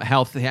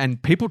 health,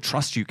 and people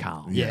trust you,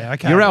 Carl. Yeah,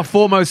 okay. You're our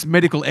foremost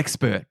medical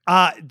expert.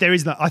 There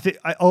is no. I think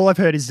all I've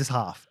heard is just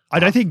half. I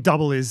don't think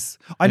double is.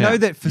 I know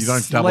that for You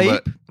don't double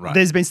sleep, that, right.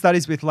 there's been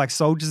studies with like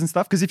soldiers and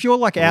stuff. Because if you're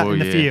like out Oh, in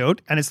the yeah.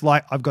 field and it's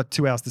like I've got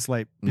 2 hours to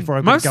sleep before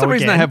I Most go of the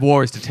reason again, they have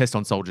war is to test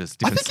on soldiers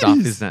I different think stuff,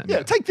 it is. isn't it?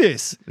 Yeah, take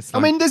this. I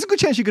fine. mean, there's a good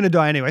chance you're going to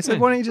die anyway. So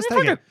why don't you just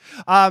take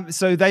it?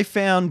 So they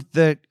found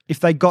that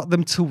if they got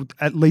them to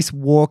at least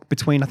walk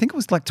between, I think it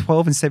was like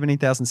 12 and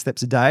 17,000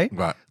 steps a day,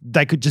 Right.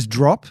 they could just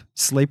drop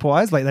sleep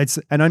wise.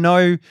 And I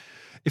know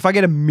if I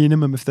get a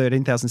minimum of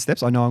 13,000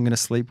 steps, I know I'm going to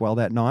sleep well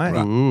that night.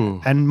 Right.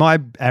 Ooh. And my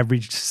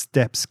average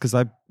steps, because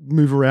I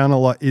move around a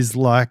lot, is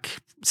like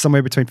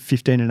somewhere between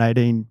 15 and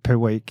 18 per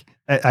week.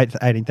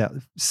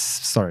 18,000.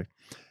 Sorry,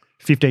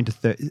 15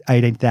 to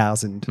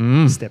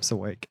 18,000 steps a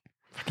week.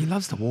 He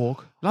loves to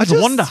walk. I Loves to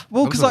just- wander.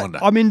 Well, Loves because to wander.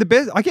 I mean,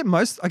 I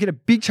get a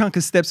big chunk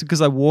of steps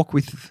because I walk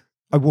with,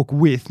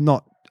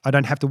 not. I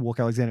don't have to walk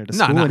Alexander to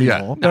No, school no, yeah.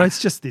 anymore. But it's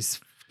just this,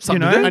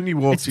 Something you to know, do. And you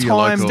walk it's to your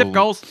time. local... Step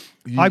goals.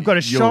 I've got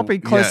a shop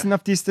in close yeah.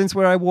 enough distance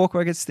where I walk,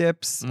 where I get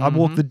steps. I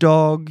walk Mhm. the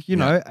dog. You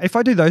know, if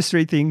I do those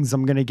 3 things,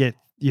 I'm going to get,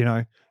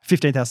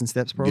 15,000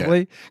 steps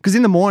probably. Because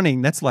in the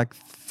morning, that's like,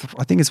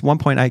 I think it's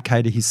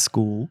 1.8K to his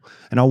school.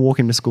 And I'll walk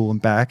him to school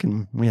and back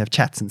and we have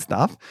chats and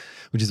stuff,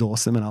 which is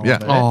awesome. And I love Yeah.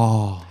 it.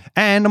 Oh.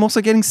 And I'm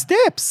also getting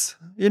steps,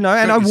 and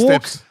I Got your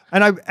walk. steps.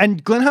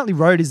 And Glen Hartley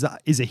Road is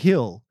a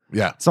hill.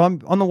 Yeah. So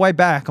I'm on the way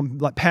back, I'm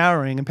like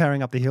powering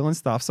up the hill and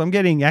stuff. So I'm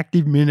getting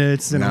active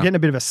minutes and I'm Yeah. getting a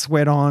bit of a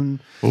sweat on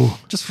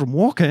just from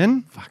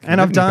walking. Fucking And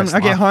living your best I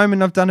get life. home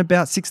and I've done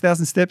about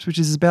 6,000 steps, which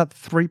is about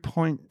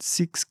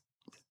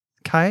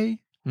 3.6K.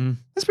 Mm.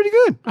 That's pretty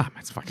good. Oh,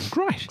 that's fucking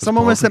great. So I'm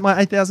almost at my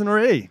 8,000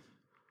 already.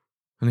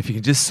 And if you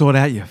can just sort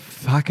out your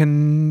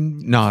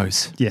fucking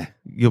nose, Yeah.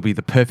 you'll be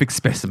the perfect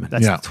specimen.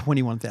 That's Yeah.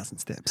 21,000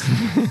 steps.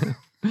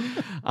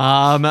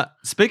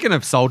 Speaking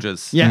of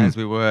soldiers, Yeah. as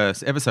we were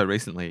ever so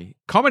recently,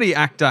 comedy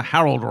actor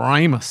Harold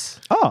Ramis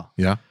Oh.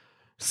 Yeah.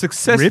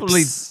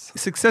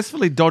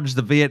 successfully dodged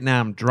the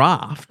Vietnam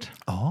draft.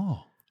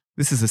 Oh.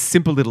 This is a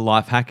simple little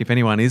life hack if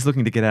anyone is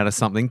looking to get out of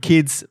something.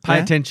 Kids, pay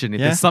Yeah. attention. If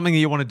Yeah. there's something that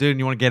you want to do and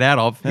you want to get out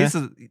of, Yeah.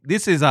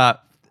 this is a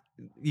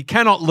you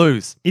cannot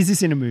lose. Is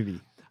this in a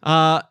movie?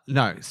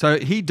 No. So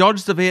he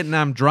dodged the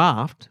Vietnam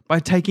draft by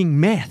taking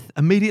meth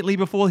immediately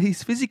before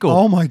his physical.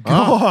 Oh my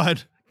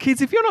God.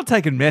 Kids, if you're not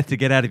taking meth to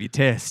get out of your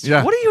test,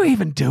 Yeah. what are you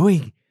even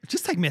doing?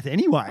 Just take meth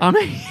anyway. I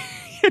mean,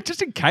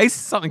 just in case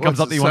something comes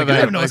up that you want to they,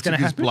 get don't know out. what's they gonna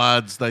took his happen.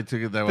 bloods. They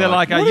took it. They were They're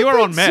like, What you did are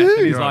they on meth. do? And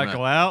he's You're on like, meth.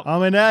 well,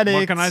 I'm an addict.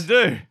 what can I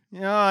do?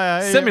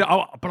 Yeah, Send me,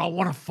 but I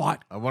want to fight.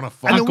 I want to And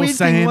fight. the Uncle weird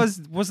Sam.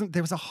 thing wasn't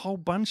there was a whole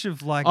bunch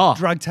of like Oh,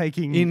 drug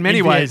taking in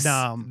many ways,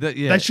 Vietnam.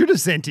 yeah. They should have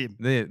sent him.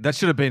 That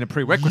should have been a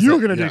prerequisite. You're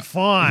gonna Yeah. do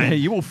fine. Yeah,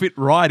 you will fit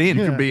right in.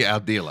 You can be our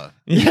dealer.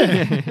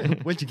 Yeah.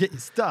 Where'd you get your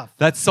stuff?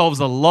 That solves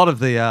a lot of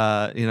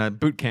the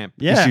boot camp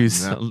Yeah.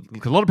 issues. Yeah.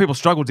 A lot of people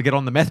struggle to get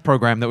on the meth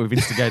program that we've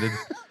instigated,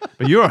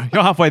 but you're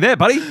halfway there,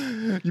 buddy.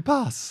 You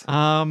pass.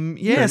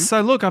 Yeah.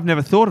 So look, I've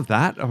never thought of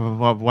that a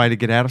way to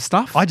get out of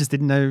stuff. I just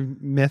didn't know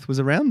meth was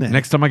around there.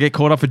 Next time I get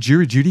caught up for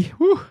jury duty,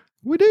 whew.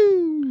 We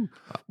do.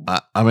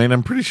 I mean,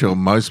 I'm pretty sure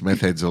most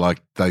meth heads are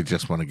like, they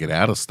just want to get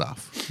out of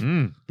stuff.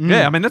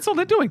 Yeah, I mean that's all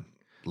they're doing.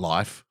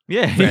 Life,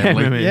 Yeah,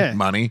 family, Yeah.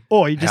 money.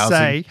 Or you just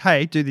housing. say,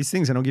 hey, do these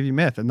things and I'll give you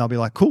meth. And they'll be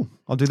like, cool,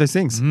 I'll do those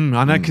things.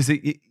 I know because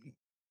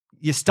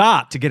you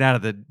start to get out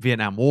of the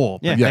Vietnam War,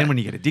 but Yeah. then when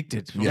you get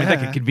addicted, Yeah. they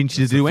can convince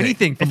you to do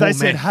anything for If more they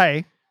said, meth.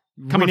 hey,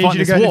 Come we and need fight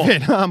you to this go war. to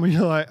Vietnam, and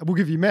you're like, we'll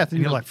give you meth.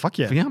 And you're like, fuck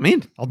yeah. Yeah, I'm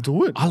in. I'll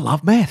do it. I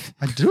love meth.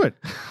 I do it.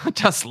 I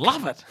just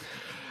love it.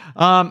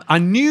 I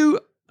knew.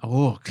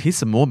 Oh, here's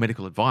some more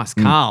medical advice,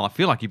 Carl. I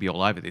feel like you'd be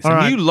all over this. All A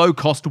right. new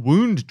low-cost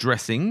wound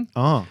dressing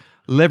Oh.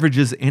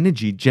 leverages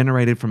energy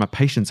generated from a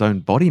patient's own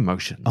body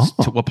motions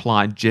to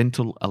apply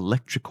gentle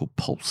electrical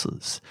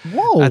pulses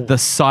Whoa. at the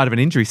site of an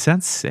injury.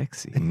 Sounds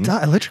sexy.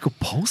 Electrical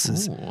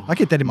pulses. Ooh. I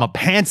get that in my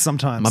pants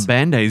sometimes. My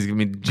band-aids give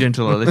me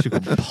gentle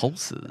electrical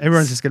pulses.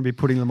 Everyone's just going to be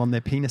putting them on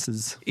their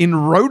penises. In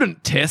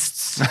rodent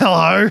tests.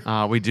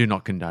 Hello. We do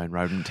not condone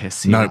rodent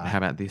tests here. No. How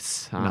about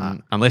this?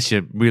 Unless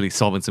you're really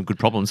solving some good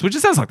problems, which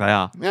it sounds like they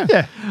are.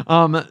 Yeah.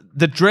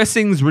 The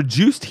dressings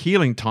reduced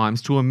healing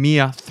times to a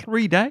mere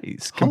 3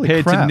 days Holy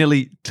compared to crap.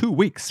 nearly 2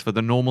 weeks for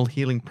the normal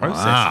healing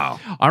process. Wow.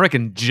 I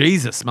reckon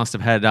Jesus must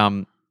have had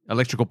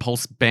electrical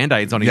pulse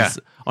band-aids on his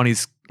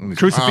his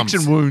crucifixion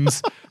arms.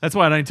 wounds. That's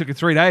why it only took you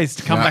 3 days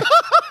to come back,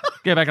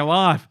 get back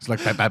alive. It's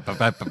like, bap, bap, bap,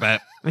 bap,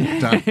 bap.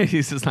 Done.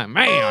 He's just like,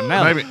 man,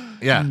 now Maybe,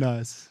 yeah.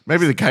 Nice.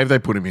 Maybe the cave they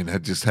put him in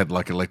had just had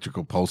like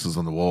electrical pulses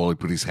on the wall. He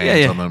put his hands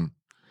Yeah. on them.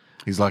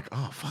 He's like,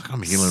 oh, fuck,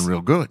 I'm healing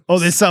real good. Oh,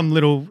 there's some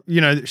little,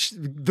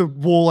 the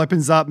wall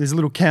opens up and there's a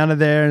little counter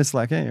there and it's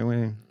like, hey,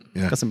 we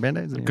got some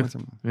band-aids. I got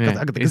the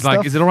Yeah. good He's like,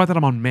 stuff. is it all right that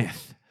I'm on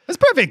meth? That's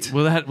perfect.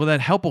 Will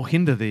that help or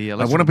hinder the I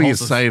electrical want to be a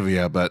pulses?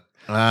 savior, but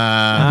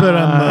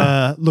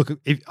But look,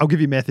 I'll give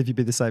you meth if you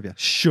be the savior.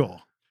 Sure.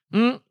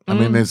 I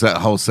mean, there's that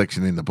whole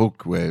section in the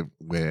book where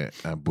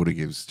Buddha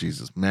gives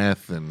Jesus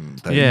meth and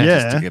they Yeah.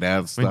 just Yeah. to get out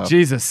of When stuff.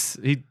 Jesus,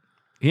 he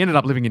ended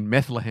up living in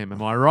Bethlehem,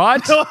 am I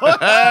right?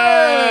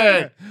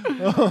 Hey!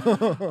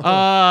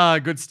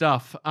 Good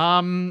stuff.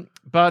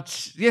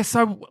 But yeah,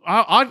 so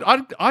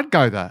I'd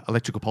go the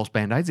electrical pulse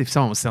band-aids if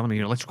someone was selling me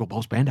electrical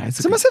pulse band-aids.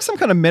 So it must have some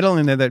kind of metal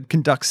in there that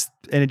conducts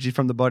energy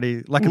from the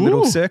body, like a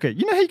little Ooh. circuit.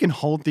 You know how you can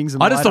hold things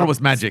and I just light thought it up? was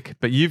magic,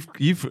 but you've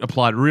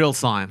applied real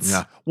science.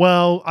 Yeah.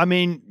 Well, I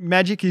mean,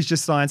 magic is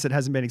just science that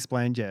hasn't been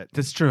explained yet.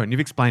 That's true, and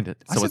you've explained it.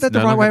 I So said it's that the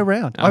no right way longer-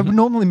 around. I would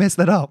normally mess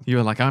that up. You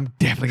were like, I'm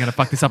definitely going to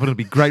fuck this up. It'll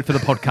be great for the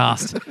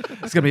podcast.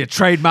 It's going to be a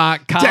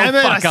trademark. Carl Damn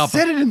it, fuck I up.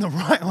 said it in the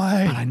right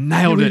way. But I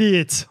nailed You it.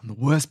 idiot. I'm the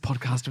worst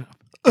podcaster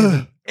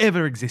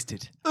ever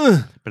existed.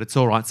 But it's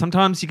all right.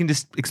 Sometimes you can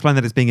just explain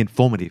that as being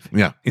informative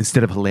Yeah.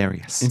 instead of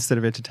hilarious. Instead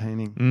of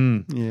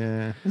entertaining.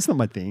 Yeah, it's not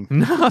my thing.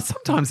 No,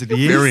 sometimes it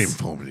is. Very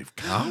informative,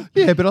 Carl.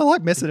 Yeah, but I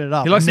like messing it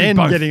up He likes and to do then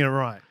both. getting it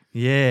right.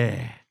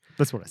 Yeah.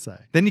 That's what I say.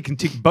 Then you can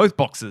tick both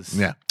boxes.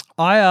 Yeah.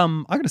 I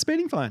got a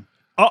speeding fine.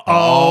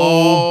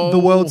 Uh-oh. The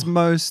world's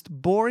most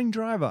boring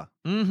driver.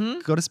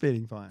 Got a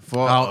speeding fine.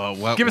 For,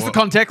 Oh, give us the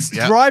context.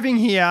 Yeah. Driving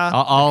here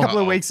Uh-oh. a couple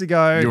of weeks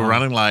ago. You were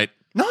running late.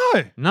 No.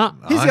 No.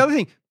 Here's Aye. the other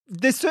thing.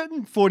 There's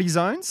certain 40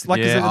 zones, like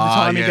Yeah. at the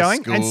time you're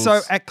going. And so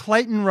schools. at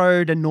Clayton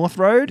Road and North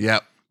Road,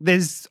 Yep.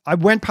 I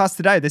went past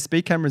today, there's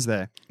speed cameras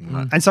there.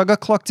 And so I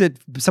got clocked at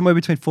somewhere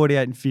between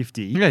 48 and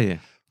 50. Yeah.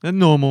 They're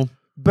normal.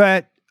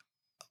 But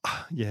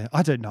yeah,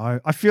 I don't know.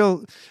 I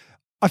feel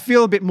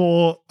a bit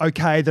more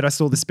okay that I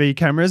saw the speed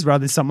cameras rather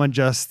than someone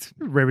just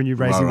revenue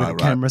raising with a right.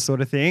 camera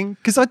sort of thing.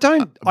 Because I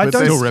don't. But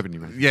there's- Still revenue.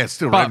 Man. Yeah,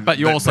 still But- running. but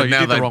you also- you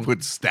now did the they wrong-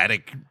 put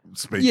static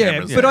speed Yeah,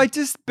 cameras. but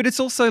there. but it's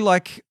also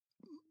like.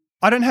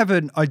 I don't have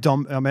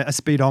a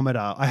speedometer.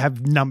 I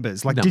have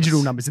numbers, like Numbers.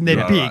 digital numbers, and they're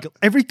Right, big. right.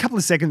 Every couple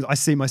of seconds, I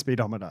see my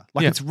speedometer.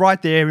 Like Yeah. it's right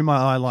there in my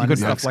eye line got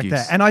and no stuff like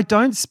excuse. that. And I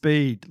don't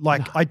speed.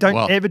 Like I don't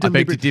Well, ever I beg to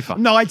deliberately. differ.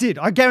 No, I did.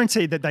 I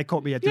guarantee that they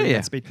caught me at doing Yeah.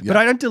 that speed. But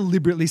I don't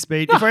deliberately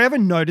speed. If I ever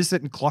notice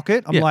it and clock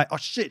it, I'm Yeah. like, oh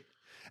shit.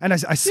 And I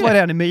slow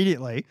down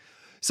immediately.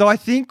 So I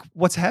think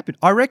what's happened,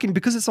 I reckon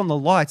because it's on the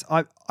lights,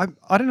 I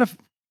don't know if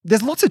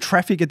there's lots of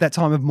traffic at that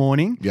time of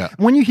morning. Yeah.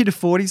 And when you hit a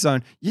 40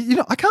 zone, you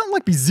know, I can't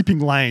like be zipping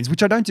lanes,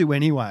 which I don't do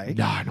anyway.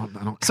 No,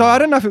 not So I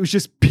don't know if it was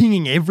just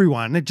pinging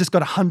everyone. It just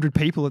got 100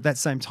 people at that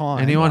same time.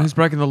 Anyone who's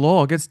breaking the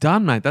law gets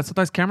done, mate. That's what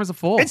those cameras are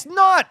for. It's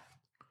not.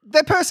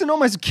 That person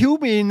almost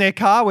killed me in their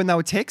car when they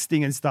were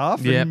texting and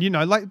stuff. Yep. And, you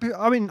know, like,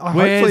 I mean, Where's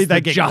hopefully the they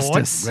get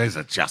justice? Where's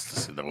the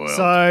justice in the world? caught.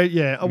 So,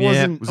 yeah, I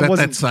wasn't. was I that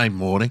wasn't, that same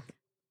morning?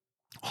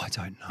 I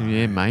don't know.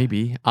 Yeah,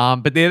 maybe.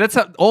 But yeah, that's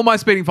all my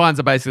speeding fines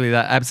are basically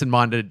that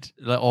absent-minded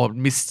or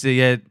missed.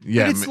 Yeah,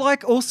 Yeah. But it's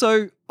like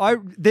also,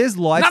 there's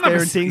lights None of there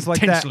us and things like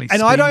that. intentionally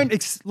And I speed.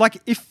 don't,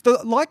 like, if the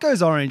light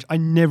goes orange, I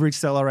never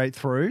accelerate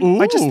through.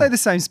 I just Ooh. stay the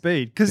same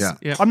speed because Yeah.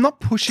 Yeah. I'm not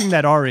pushing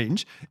that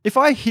orange. If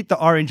I hit the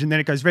orange and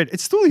then it goes red,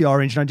 it's still the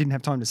orange and I didn't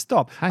have time to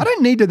stop. I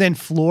don't need to then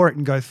floor it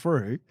and go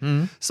through.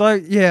 So,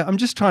 yeah, I'm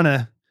just trying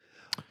to,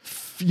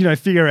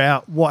 figure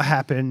out what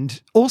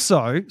happened.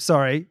 Also,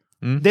 sorry,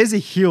 there's a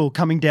hill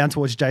coming down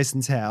towards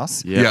Jason's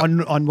house Yeah.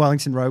 on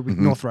Wellington Road with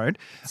North Road.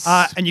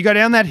 And you go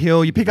down that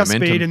hill, you pick up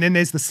Momentum. speed, and then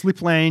there's the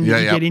slip lane you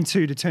Yeah. get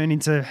into to turn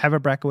into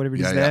Haverbrack or whatever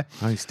it is Yeah, there.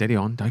 Oh, steady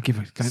on. Don't give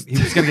it.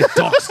 He's going to get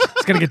doxed.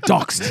 He's going to get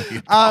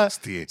doxed.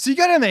 Lost here. So you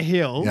go down the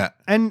hill, Yeah.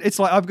 and it's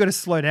like I've got to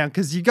slow down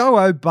because you go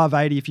above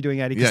 80 if you're doing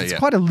 80 because Yeah, it's yeah.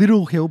 quite a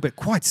little hill, but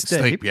quite steep.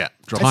 Steep, yeah.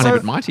 Drop Tiny off.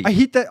 but mighty. I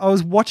hit that. I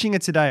was watching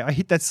it today. I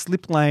hit that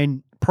slip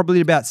lane probably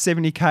at about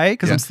 70k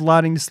because Yeah. I'm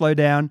starting to slow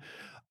down.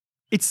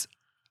 It's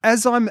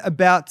as I'm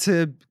about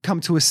to come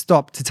to a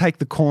stop to take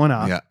the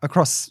corner Yeah.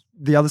 across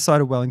the other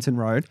side of Wellington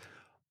Road.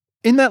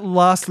 In that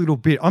last little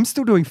bit, I'm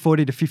still doing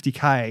 40 to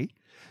 50k.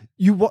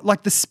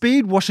 Like the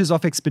speed washes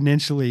off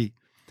exponentially.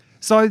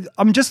 So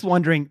I'm just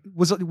wondering,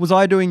 was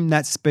I doing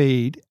that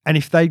speed? And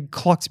if they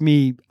clocked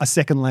me a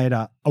second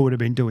later, I would have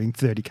been doing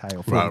 30k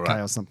or 40k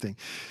Right. or something.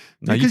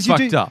 No, you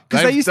fucked up.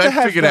 Because they used to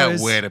have figured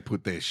those, out where to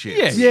put their shit.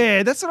 Yeah.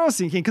 yeah, that's what I was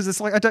thinking. Because it's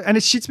like I don't, and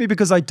it shits me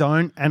because I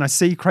don't, and I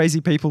see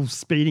crazy people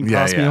speeding Yeah,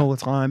 past me yeah. all the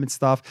time and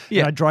stuff. Yeah.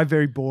 And I drive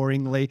very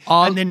boringly,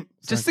 Oh, and then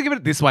Just think of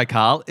it this way,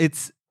 Carl.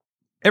 It's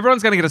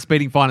everyone's going to get a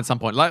speeding fine at some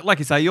point. Like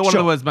you say, you're one Sure.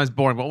 of the world's most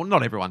boring. Well,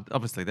 not everyone.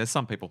 Obviously, there's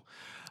some people.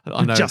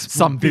 I know just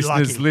some be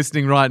listeners lucky.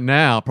 listening right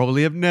now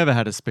probably have never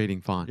had a speeding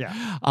fine. Yeah.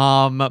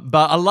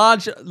 But a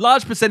large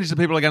percentage of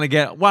people are going to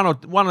get one.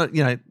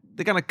 You know,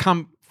 they're going to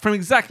come from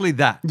exactly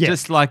that. Yeah.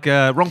 Just like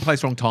wrong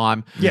place, wrong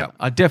time. Yeah.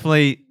 I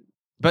definitely.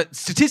 But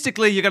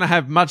statistically, you're going to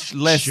have much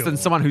less Sure. than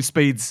someone who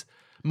speeds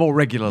more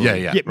regularly. Yeah,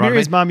 yeah. yeah, Right,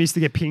 Miriam's mate? mum used to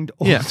get pinged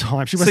all the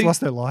time. She must So have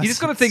lost her license. You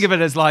just got to think of it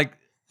as like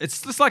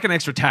it's just like an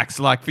extra tax,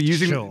 like for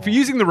using Sure.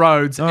 the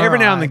roads. Every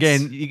now and Alright.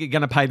 again, you're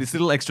going to pay this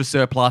little extra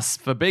surplus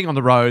for being on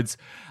the roads.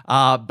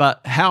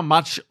 But how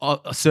much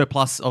a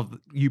surplus of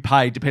you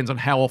pay depends on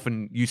how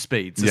often you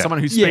speed. So Yeah. someone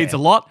who speeds Yeah.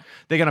 a lot,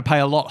 they're going to pay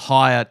a lot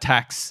higher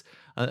tax.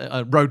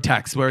 Road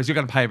tax, whereas you're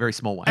going to pay a very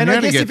small one. And you I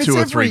only guess get if it's 2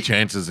 or 3 every-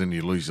 chances and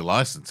you lose your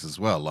license as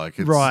well. Like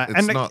it's, Right. It's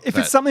And not if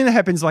that, it's something that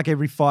happens like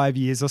every 5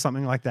 years or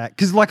something like that,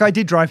 because like I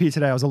did drive here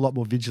today, I was a lot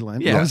more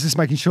vigilant. Yeah. I was just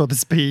making sure what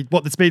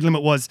the speed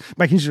limit was,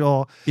 making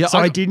sure. Yeah, so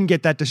I I got- didn't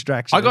get that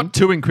distraction. I got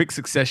 2 in quick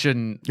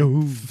succession,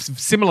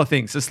 similar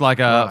things. Just like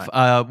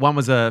one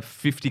was a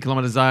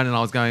 50-kilometer zone, and I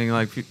was going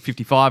like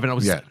 55, and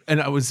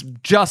it was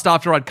just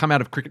after I'd come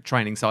out of cricket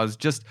training. So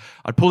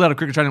I'd pulled out of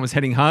cricket training, and was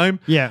heading home.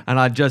 Yeah. and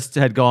I just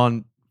had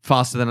gone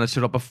faster than I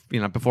should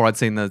have, before I'd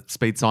seen the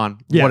speed sign.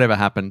 Yeah. Whatever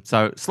happened,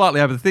 so slightly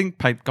over the thing,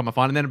 got my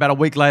fine, and then about a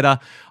week later,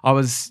 I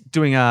was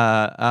doing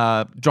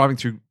driving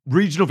through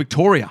regional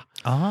Victoria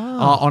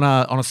on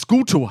a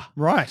school tour.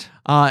 right.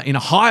 In a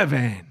hire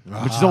van,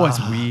 which is always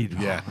weird.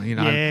 Yeah. you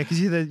know. Yeah, because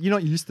you're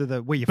not used to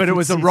the where you. But it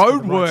was a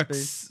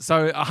roadworks,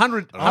 so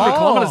 100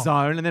 kilometer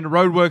zone, and then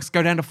roadworks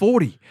go down to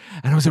 40,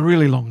 and it was a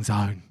really long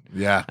zone.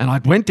 Yeah. And I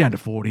went down to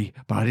 40,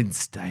 but I didn't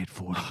stay at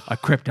 40. I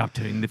crept up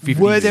to in the 50s.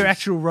 Were there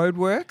actual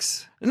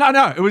roadworks?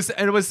 No. It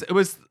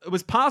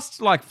was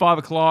past like 5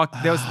 o'clock.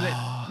 There was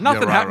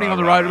nothing happening on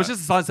the road. It was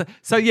just a sign.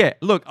 So yeah,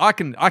 look, I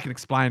can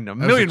explain a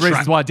million a reasons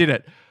trap. why I did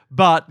it.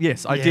 But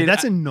yes, I Yeah, did.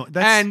 that's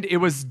and it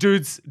was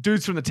dudes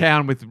from the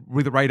town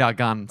with a radar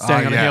gun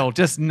standing on the yeah. hill,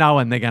 just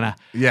knowing they're gonna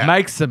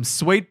make some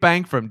sweet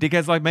bank from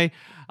dickheads like me.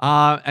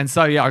 And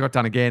so yeah, I got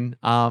done again.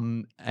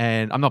 And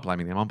I'm not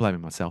blaming them. I'm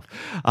blaming myself.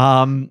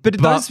 But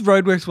those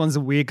roadworks ones are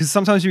weird because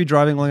sometimes you'll be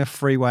driving along a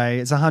freeway.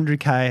 It's 100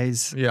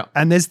 k's. Yeah.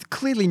 And there's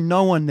clearly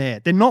no one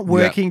there. They're not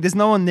working. There's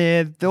no one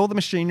there. All the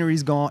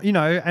machinery's gone.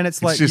 And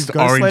it's like just you've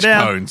got to slow orange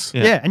down. cones.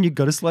 Yeah. And you've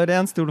got to slow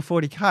down still to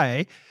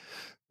 40k.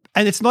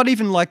 And it's not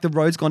even like the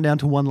road's gone down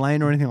to one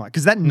lane or anything like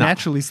because that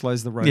naturally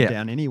slows the road Yeah.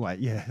 down anyway.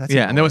 Yeah, that's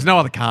and there was no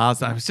other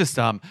cars. I was just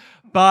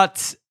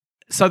but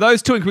so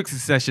those 2 in quick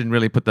succession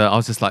really I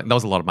was just like, that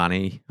was a lot of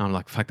money. I'm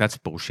like, fuck, that's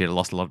bullshit. I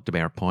lost a lot of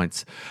demerit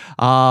points.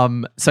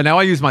 So now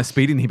I use my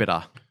speed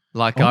inhibitor.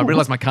 Like I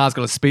realized my car's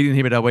got a speed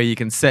inhibitor where you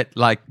can set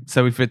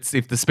so if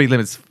the speed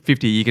limit's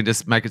 50, you can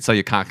just make it so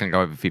your car can't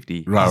go over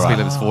 50. Right, If the speed right.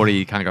 limit's 40,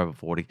 you can't go over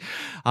 40.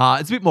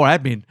 It's a bit more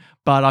admin,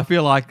 but I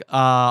feel like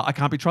I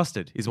can't be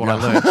trusted is what I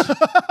learned.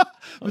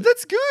 But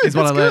that's good. Is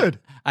what That's I learned. good.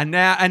 And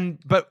now,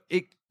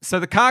 so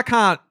the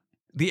car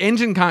the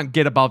engine can't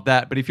get above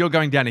that, but if you're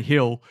going down a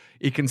hill,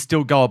 it can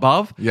still go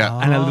above. Yeah.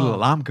 And a little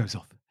alarm goes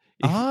off.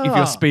 If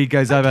your speed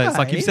goes over, it's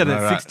like you've set it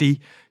at Right. 60.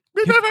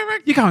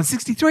 You're going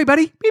 63,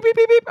 buddy. Beep, beep,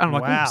 beep, beep. And I'm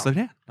like, Wow. oh, slow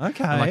down.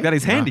 Okay. I'm like, that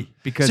is handy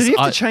because So do you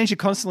have to change it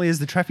constantly as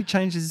the traffic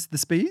changes the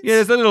speeds? yeah,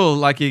 there's a little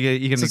like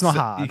you can So it's not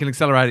hard. you can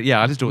accelerate it.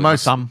 Yeah, I just do it with my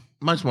thumb.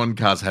 Most modern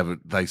cars have it.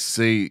 They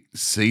see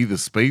the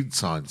speed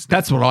signs. now.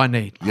 That's what I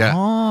need. Yeah.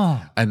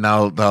 Oh. And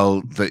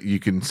that you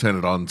can turn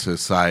it on to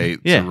say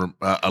Yeah.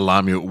 to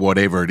alarm you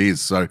whatever it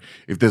is. So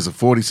if there's a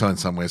 40 sign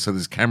somewhere, so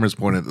there's cameras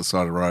pointed at the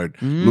side of the road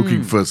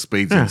looking for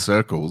speeds in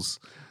circles.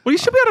 Well, you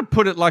should be able to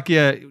put it like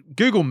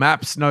Google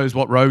Maps knows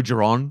what road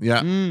you're on.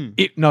 Yeah.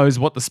 It knows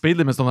what the speed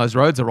limits on those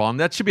roads are on.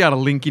 That should be able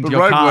to link into But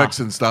your car. roadworks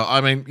and stuff. I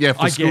mean, yeah,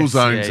 for I school guess,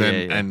 zones yeah,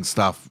 and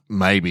stuff,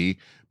 maybe.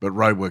 But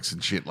roadworks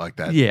and shit like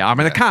that. Yeah, I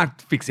mean, it can't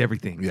fix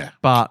everything. Yeah.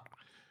 But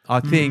I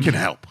think It can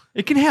help.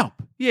 It can help.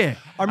 Yeah.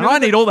 I remember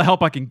need all the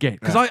help I can get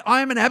because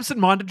I am an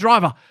absent-minded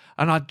driver.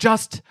 and I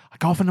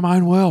go off into my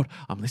own world.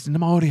 I'm listening to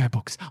my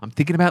audiobooks. I'm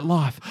thinking about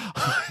life.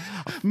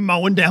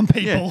 Mowing down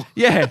people.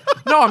 Yeah.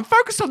 No, I'm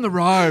focused on the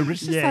road.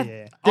 It's just Yeah, that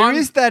yeah.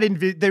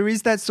 I'm- There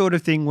is that sort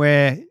of thing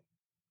where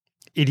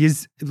it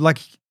is like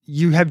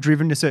you have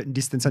driven a certain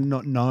distance and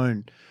not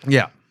known.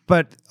 Yeah.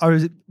 But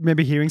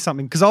remember hearing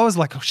something because I was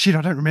like, oh shit,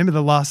 I don't remember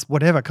the last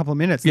couple of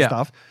minutes and Yeah.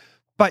 stuff.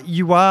 But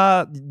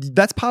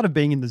that's part of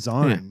being in the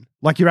zone. Yeah.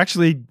 Like you're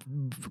actually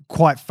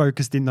quite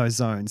focused in those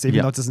zones, even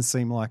Yeah. though it doesn't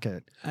seem like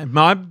it.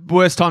 My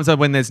worst times are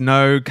when there's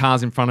no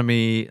cars in front of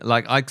me.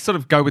 Like I sort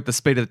of go with the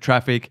speed of the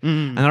traffic,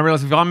 and I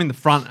realize if I'm in the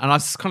front and I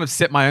just kind of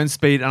set my own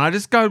speed and I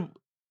just go,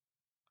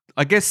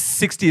 I guess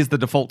 60 is the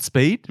default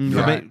speed for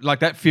Right. me. Like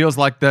that feels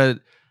like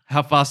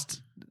how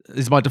fast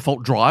is my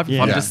default drive.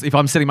 Yeah. If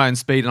I'm setting my own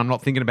speed and I'm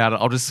not thinking about it,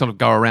 I'll just sort of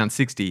go around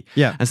 60.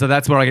 Yeah. And so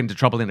that's where I get into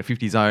trouble in a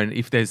 50 zone.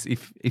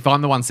 If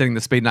I'm the one setting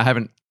the speed and I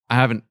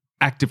haven't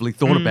actively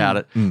thought about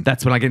it,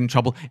 that's when I get in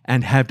trouble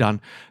and have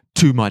done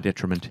to my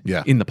detriment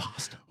in the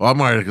past. Well, I'm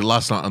worried.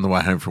 Last night on the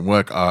way home from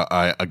work,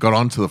 I got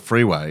onto the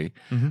freeway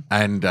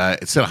and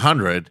it said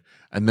 100.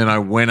 And then I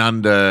went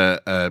under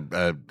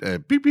a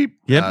beep beep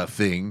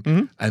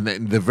thing, and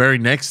then the very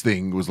next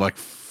thing was like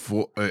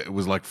it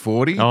was like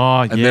 40. Oh,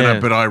 and yeah.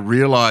 But I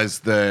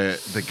realized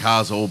the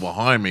cars all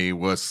behind me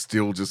were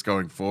still just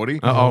going 40.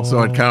 Uh-oh. So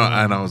I'd come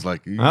and I was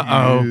like,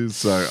 Uh-oh.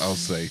 So I'll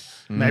see.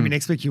 Maybe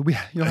next week you'll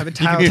have a You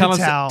tale can to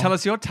tell. tell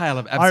us your tale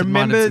of remember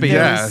absent-minded speed. there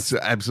Yeah, was-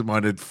 it's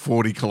absent-minded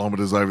 40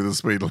 kilometers over the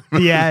speed limit.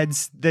 The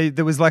ads,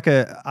 there was like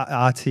a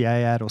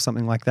RTA ad or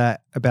something like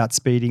that about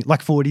speeding,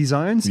 like 40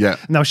 zones. Yeah.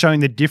 And they were showing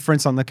the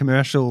difference on the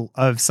commercial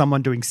of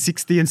someone doing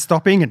 60 and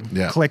stopping and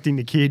Yeah. collecting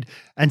the kid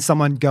and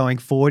someone going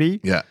 40.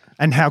 Yeah.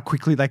 And how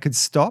quickly they could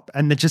stop.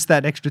 And just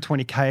that extra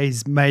 20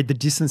 Ks made the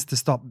distance to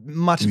stop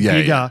much Yeah,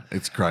 bigger. yeah.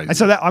 It's crazy. And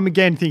so I'm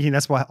again thinking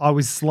that's why I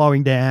was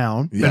slowing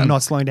down, Yeah. but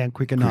not slowing down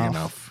quick Quick enough.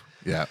 enough.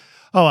 Yeah.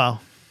 Oh,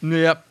 well.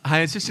 Yep.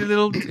 Hey, it's just your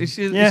little, it's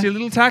your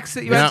little tax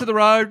that you Yeah. add to the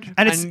road,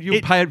 And and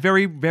you'll pay it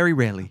very, very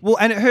rarely. Well,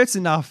 and it hurts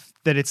enough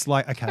that it's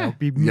like, okay, I'll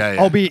be, Yeah,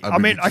 yeah. I'll be, I'll I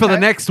be mean, vigilant. For the okay.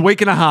 next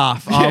week and a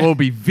half, I will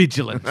be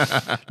vigilant.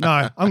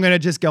 No, I'm going to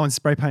just go and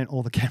spray paint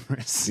all the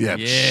cameras. Yeah.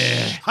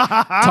 Yeah.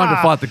 Time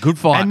to fight the good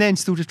fight. And then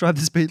still just drive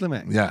the speed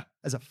limit. Yeah.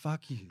 As a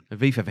fuck you.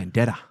 V for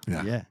Vendetta.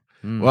 Yeah. Yeah.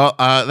 Well,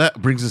 that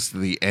brings us to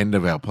the end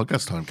of our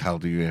podcast time. Carl,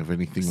 do you have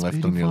anything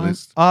left on your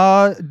list?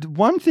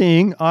 One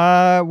thing,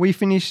 we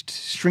finished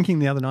Shrinking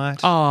the other night.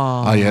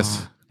 Oh,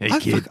 Yes. Hey, I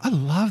kid.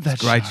 love that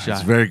Great show. show.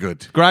 It's very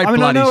good. Great I mean,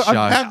 I bloody know- show.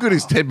 How good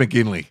is Ted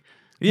McGinley?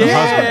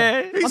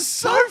 yeah. He's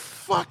so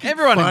fucking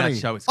Everyone funny. in that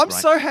show is I'm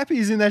great. so happy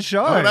he's in that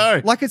show. I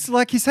know. Like it's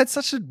like he's had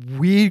such a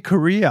weird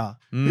career.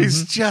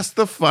 He's just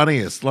the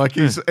funniest. Like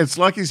it's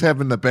like he's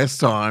having the best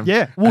time.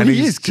 Yeah. Well, and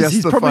he is because just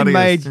he's the probably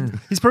funniest.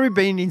 he's probably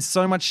been in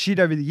so much shit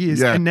over the years,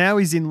 Yeah. and now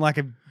he's in like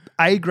a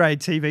A-grade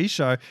TV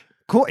show.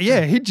 Cool.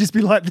 Yeah, he'd just be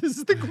like, "This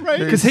is the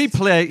greatest." Because he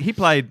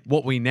played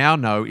what we now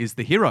know is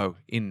the hero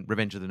in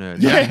Revenge of the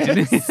Nerds. Yeah.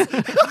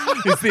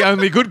 He's the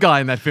only good guy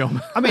in that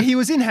film. I mean, he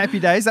was in Happy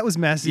Days. That was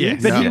massive.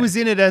 Yes. But he Yeah. was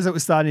in it as it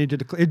was starting to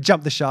declare. It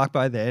jumped the shark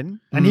by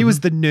then. And he was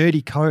the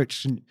nerdy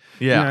coach. And,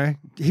 Yeah. you know,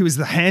 he was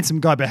the handsome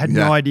guy, but had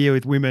Yeah. no idea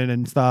with women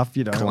and stuff,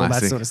 you know, all that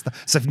Classic. sort of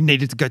stuff. So if he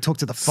needed to go talk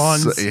to the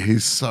Fonz. So,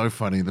 he's so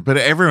funny. But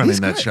everyone He's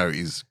in that great. show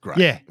is great.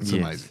 Yeah. It's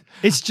Yes. amazing.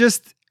 It's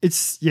just,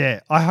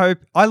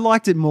 I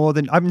liked it more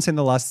than, I haven't seen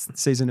the last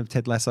season of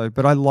Ted Lasso,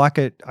 but I like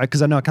it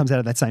because I know it comes out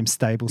of that same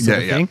stable sort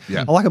of Yeah, thing.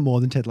 yeah. I like it more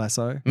than Ted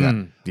Lasso.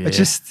 Yeah. It's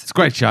just, It's a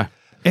great show.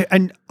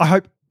 and I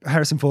hope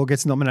Harrison Ford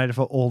gets nominated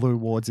for all the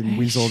awards and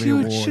wins all the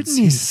awards. Shouldn't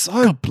he? He's so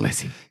God bless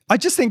him. I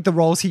just think the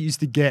roles he used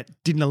to get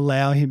didn't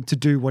allow him to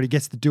do what he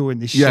gets to do in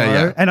this Yeah, show.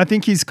 yeah. And I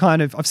think he's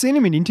I've seen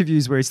him in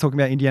interviews where he's talking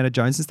about Indiana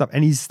Jones and stuff,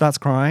 and he starts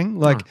crying,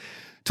 like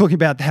talking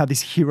about how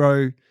this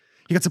hero,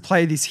 he got to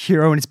play this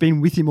hero and it's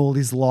been with him all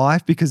his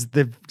life because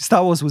the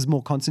Star Wars was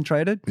more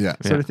concentrated, Yeah.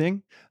 sort of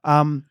thing.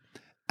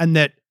 And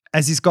that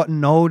as he's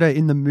gotten older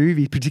in the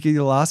movie, particularly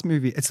the last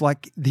movie, it's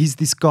like he's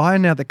this guy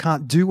now that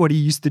can't do what he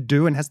used to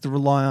do and has to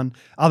rely on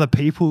other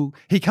people.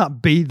 He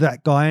can't be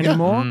that guy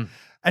anymore.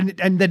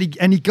 And that he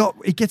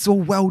gets all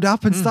welled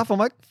up and stuff. I'm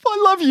like,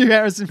 I love you,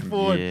 Harrison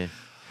Ford. Yeah.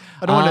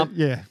 I don't want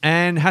to,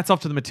 And hats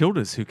off to the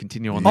Matildas who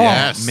continue on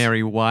Yes. their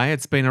merry way.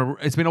 It's been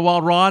a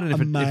wild ride, and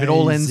if it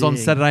all ends on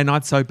Amazing. Saturday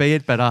night, so be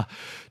it. But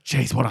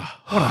geez, what a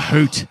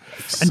hoot! And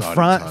Exciting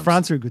times.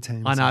 France are a good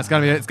team. I know it's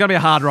gonna be a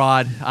hard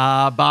ride,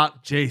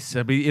 but geez,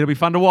 it'll be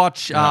fun to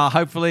watch.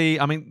 Hopefully,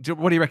 I mean,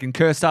 what do you reckon?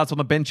 Kerr starts on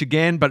the bench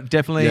again, but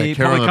definitely Yeah,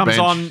 Kerr probably on the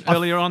comes bench. on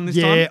earlier on this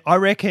Yeah, time. I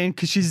reckon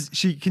because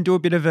she can do a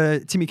bit of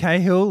a Timmy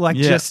Cahill, like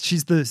Yeah.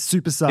 she's the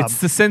super sub. It's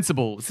the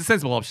sensible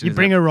option. You isn't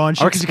bring it? her on,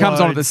 she I reckon she comes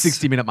on at the explodes.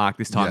 60-minute mark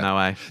this time, Yeah. though.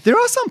 Eh? There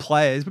are some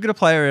players. We've got a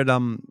player at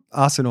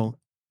Arsenal,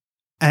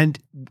 and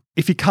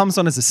if he comes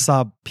on as a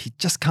sub, he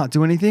just can't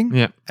do anything.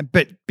 Yeah.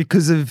 But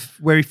because of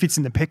where he fits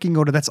in the pecking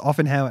order, that's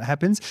often how it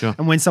happens. Sure.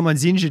 And when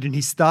someone's injured and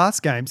he starts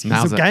games, he's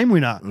Nails a it. game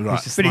winner. Right.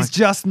 But he's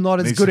just not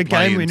as Needs good to a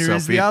play game winner himself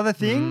as the in. other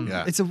thing.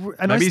 Yeah. It's a and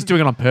I Maybe used he's to-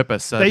 doing it on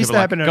purpose. So They used people to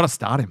are happen like, at- got to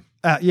start him.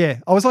 Yeah,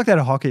 I was like that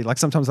at hockey. Like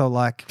sometimes I'll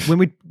like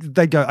when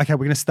they go, okay, we're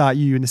going to start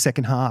you in the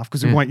second half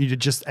because we want you to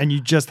just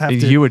have to.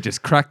 You would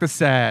just crack the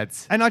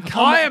sads. And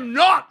I am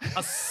not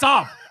a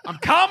sub. I'm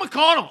Carl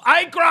McConnell,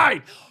 A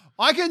grade.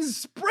 I can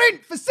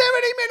sprint for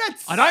 70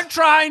 minutes. I don't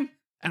train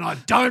and I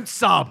don't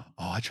sub.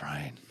 Oh, I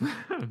train.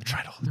 I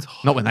train all the time.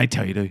 Not when they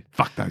tell you to.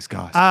 Fuck those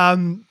guys.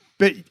 And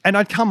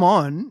I'd come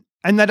on.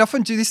 And they'd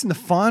often do this in the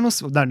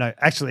finals. No.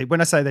 Actually, when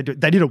I say they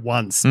did it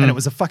once, and it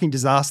was a fucking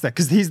disaster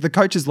because the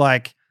coach is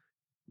like,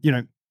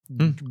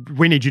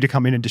 we need you to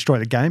come in and destroy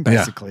the game,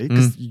 basically,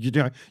 because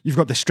you've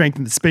got the strength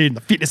and the speed and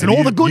the fitness and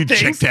all the good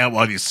things. You checked out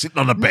while you're sitting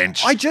on a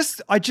bench.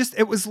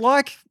 It was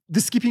like the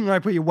skipping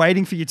rope where you're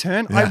waiting for your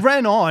turn. Yeah. I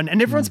ran on,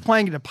 and everyone's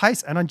playing at a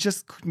pace, and I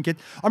just couldn't get.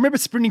 I remember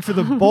sprinting for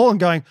the ball and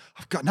going,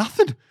 "I've got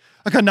nothing.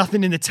 I got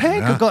nothing in the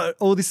tank. I've got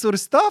all this sort of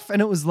stuff."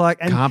 And it was like,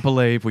 can't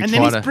believe we. And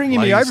then he's bringing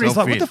me over. He's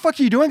like, "What the fuck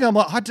are you doing?" I'm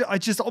like,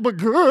 oh my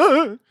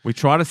god. We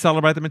try to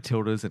celebrate the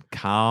Matildas, and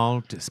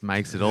Carl just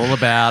makes it all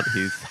about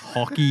his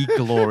hockey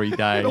glory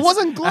days. It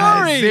wasn't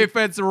glory. As if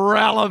it's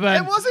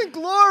relevant. It wasn't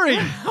glory.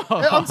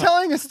 I'm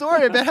telling a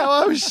story about how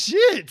I was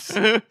shit.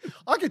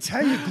 I could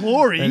tell you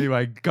glory.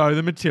 Anyway, go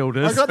the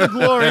Matildas. I got the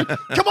glory.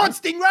 Come on,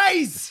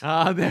 Stingrays.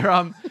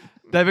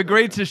 They've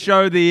agreed to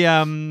show the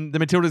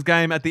Matildas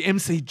game at the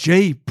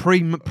MCG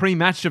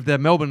pre-match of their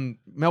Melbourne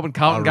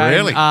Carlton game.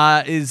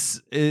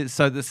 Really?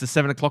 So that's the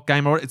 7 o'clock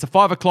game, or it's a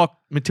 5 o'clock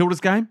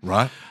Matildas game,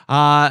 right?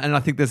 And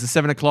I think there's a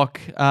 7 o'clock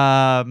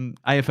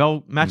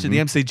AFL match at the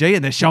MCG,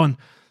 and they're showing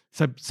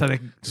so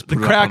the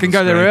crowd can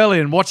go there early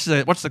and watch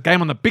the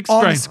game on the big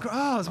screen.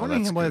 I was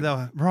wondering whether they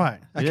were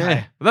right. Okay.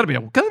 Yeah, well, that'd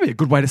be a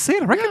good way to see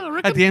it, I reckon. Yeah, I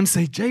reckon. At the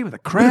MCG with a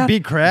crowd, a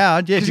big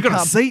crowd. Yeah, because you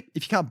got a seat.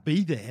 If you can't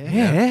be there,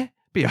 yeah,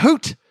 be a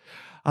hoot.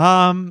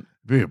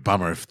 Be a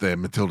bummer if the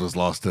Matildas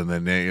lost and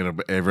then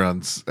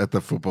everyone's at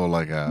the football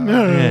like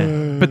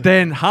yeah. But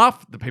then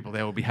half the people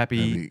there will be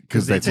happy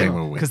because their team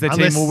will win. Because their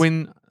team will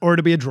win, or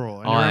it'll be a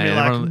draw.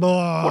 And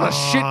what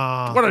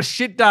a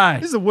shit day!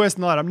 This is the worst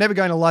night. I'm never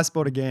going to live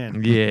sport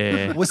again.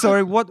 Yeah. Well,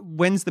 sorry.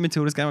 When's the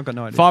Matildas game? I've got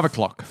no idea. 5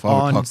 o'clock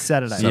on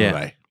Saturday.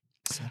 Yeah.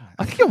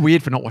 I think you're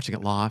weird for not watching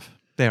it live.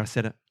 There, I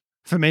said it.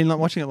 For me, not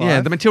watching it live?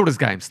 Yeah, the Matildas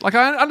games. Like,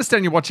 I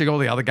understand you're watching all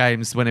the other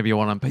games whenever you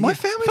want them. But my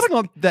family's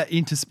not that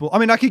into sport. I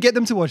mean, I could get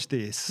them to watch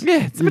this.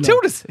 Yeah, it's the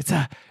Matildas.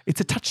 It's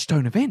a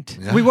touchstone event.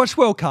 Yeah. We watched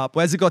World Cup.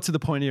 As it got to the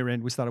pointier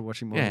end, we started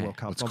watching more World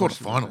Cup. It's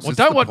quarterfinals.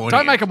 Well,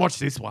 don't make them watch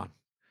this one.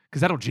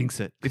 Because that'll jinx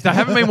it. If they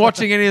haven't been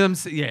watching any of them,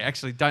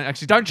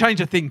 don't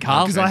change a thing,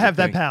 Carl. Because I have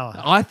that power.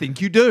 I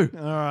think you do.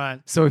 All right.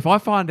 So if I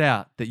find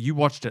out that you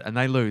watched it and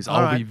they lose,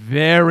 I'll be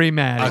very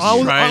mad.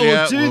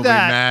 Australia will be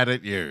mad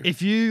at you.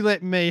 If you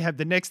let me have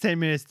the next 10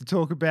 minutes to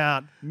talk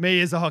about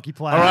me as a hockey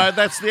player. All right,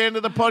 that's the end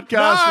of the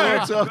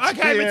podcast. No. We'll talk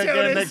to you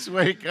again next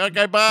week.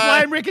 Okay,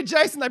 bye. Blame Rick and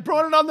Jason. They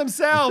brought it on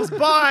themselves.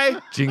 Bye.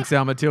 Jinx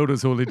our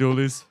Matildas, holy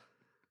doolies.